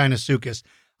I think Deinosuchus.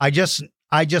 I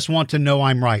just want to know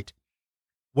I'm right.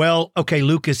 Well, okay,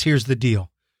 Lucas, here's the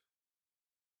deal.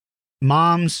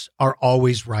 Moms are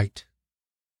always right.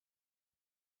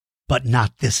 But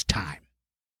not this time.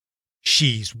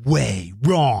 She's way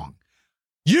wrong.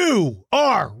 You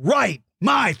are right,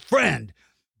 my friend.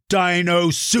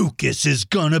 Deinosuchus is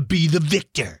gonna be the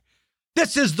victor.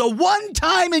 This is the one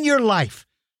time in your life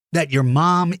that your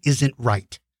mom isn't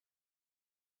right.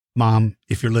 Mom,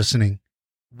 if you're listening,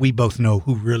 we both know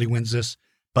who really wins this,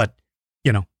 but,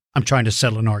 I'm trying to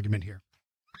settle an argument here.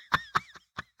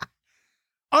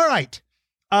 All right.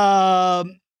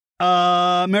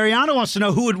 Mariana wants to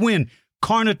know who would win,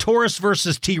 Carnotaurus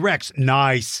versus T-Rex.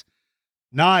 Nice.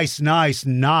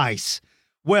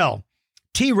 Well,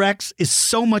 T-Rex is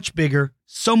so much bigger,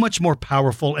 so much more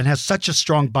powerful, and has such a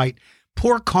strong bite.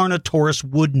 Poor Carnotaurus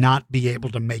would not be able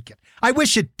to make it. I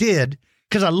wish it did,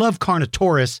 because I love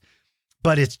Carnotaurus,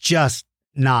 but it's just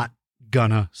not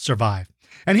gonna survive.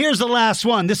 And here's the last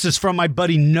one. This is from my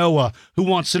buddy Noah, who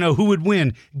wants to know who would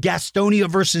win, Gastonia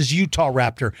versus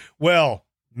Utahraptor. Well,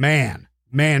 man.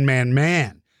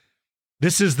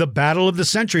 This is the battle of the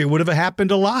century. It would have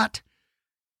happened a lot.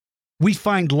 We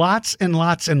find lots and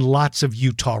lots and lots of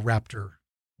Utahraptor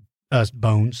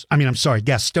bones.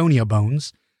 Gastonia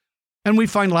bones. And we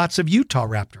find lots of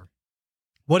Utahraptor.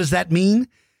 What does that mean?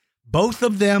 Both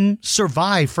of them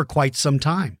survive for quite some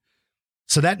time.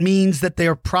 So that means that they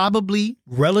are probably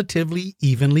relatively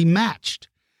evenly matched.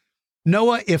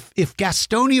 Noah, if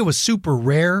Gastonia was super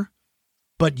rare,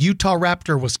 but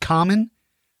Utahraptor was common,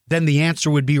 then the answer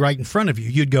would be right in front of you.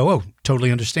 You'd go, oh, totally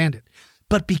understand it.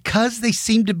 But because they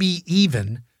seem to be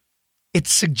even, it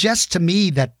suggests to me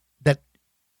that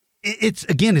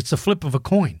it's a flip of a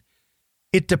coin.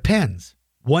 It depends.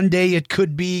 One day it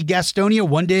could be Gastonia,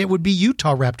 one day it would be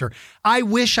Utahraptor. I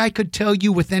wish I could tell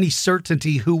you with any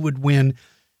certainty who would win,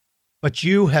 but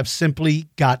you have simply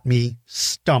got me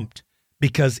stumped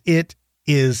because it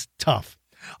is tough.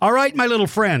 All right, my little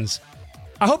friends,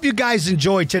 I hope you guys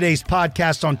enjoyed today's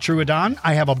podcast on Troodon.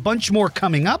 I have a bunch more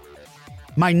coming up.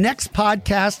 My next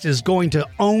podcast is going to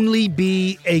only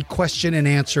be a question and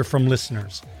answer from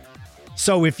listeners.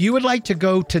 So if you would like to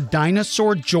go to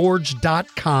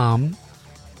dinosaurgeorge.com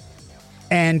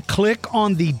and click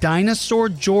on the Dinosaur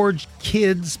George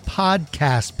Kids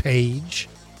podcast page,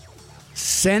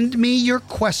 send me your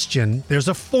question. There's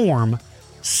a form.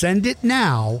 Send it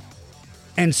now,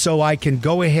 and so I can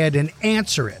go ahead and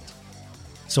answer it.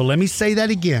 So let me say that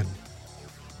again.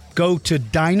 Go to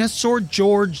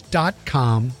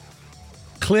dinosaurgeorge.com,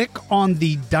 click on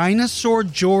the Dinosaur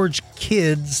George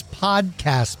Kids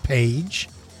podcast page,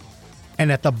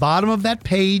 and at the bottom of that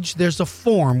page, there's a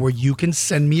form where you can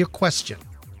send me a question.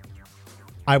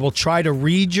 I will try to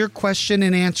read your question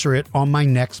and answer it on my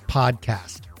next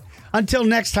podcast. Until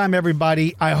next time,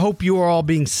 everybody, I hope you are all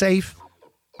being safe.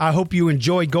 I hope you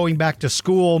enjoy going back to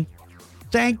school.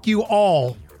 Thank you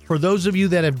all for those of you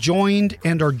that have joined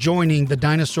and are joining the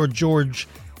Dinosaur George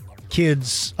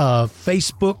Kids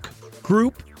Facebook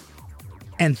group.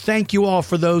 And thank you all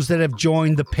for those that have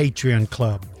joined the Patreon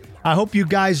Club. I hope you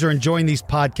guys are enjoying these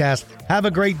podcasts. Have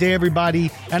a great day,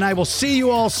 everybody, and I will see you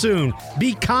all soon.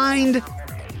 Be kind,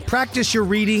 practice your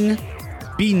reading,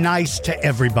 be nice to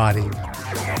everybody.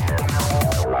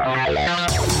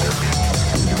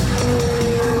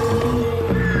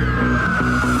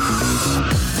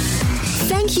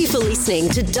 Thank you for listening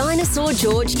to Dinosaur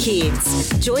George Kids.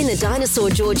 Join the Dinosaur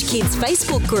George Kids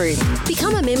Facebook group,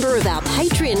 become a member of our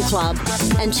Patreon club,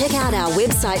 and check out our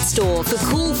website store for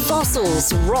cool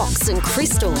fossils, rocks, and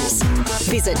crystals.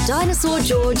 Visit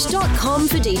dinosaurgeorge.com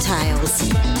for details.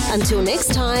 Until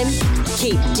next time,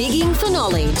 keep digging for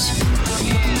knowledge.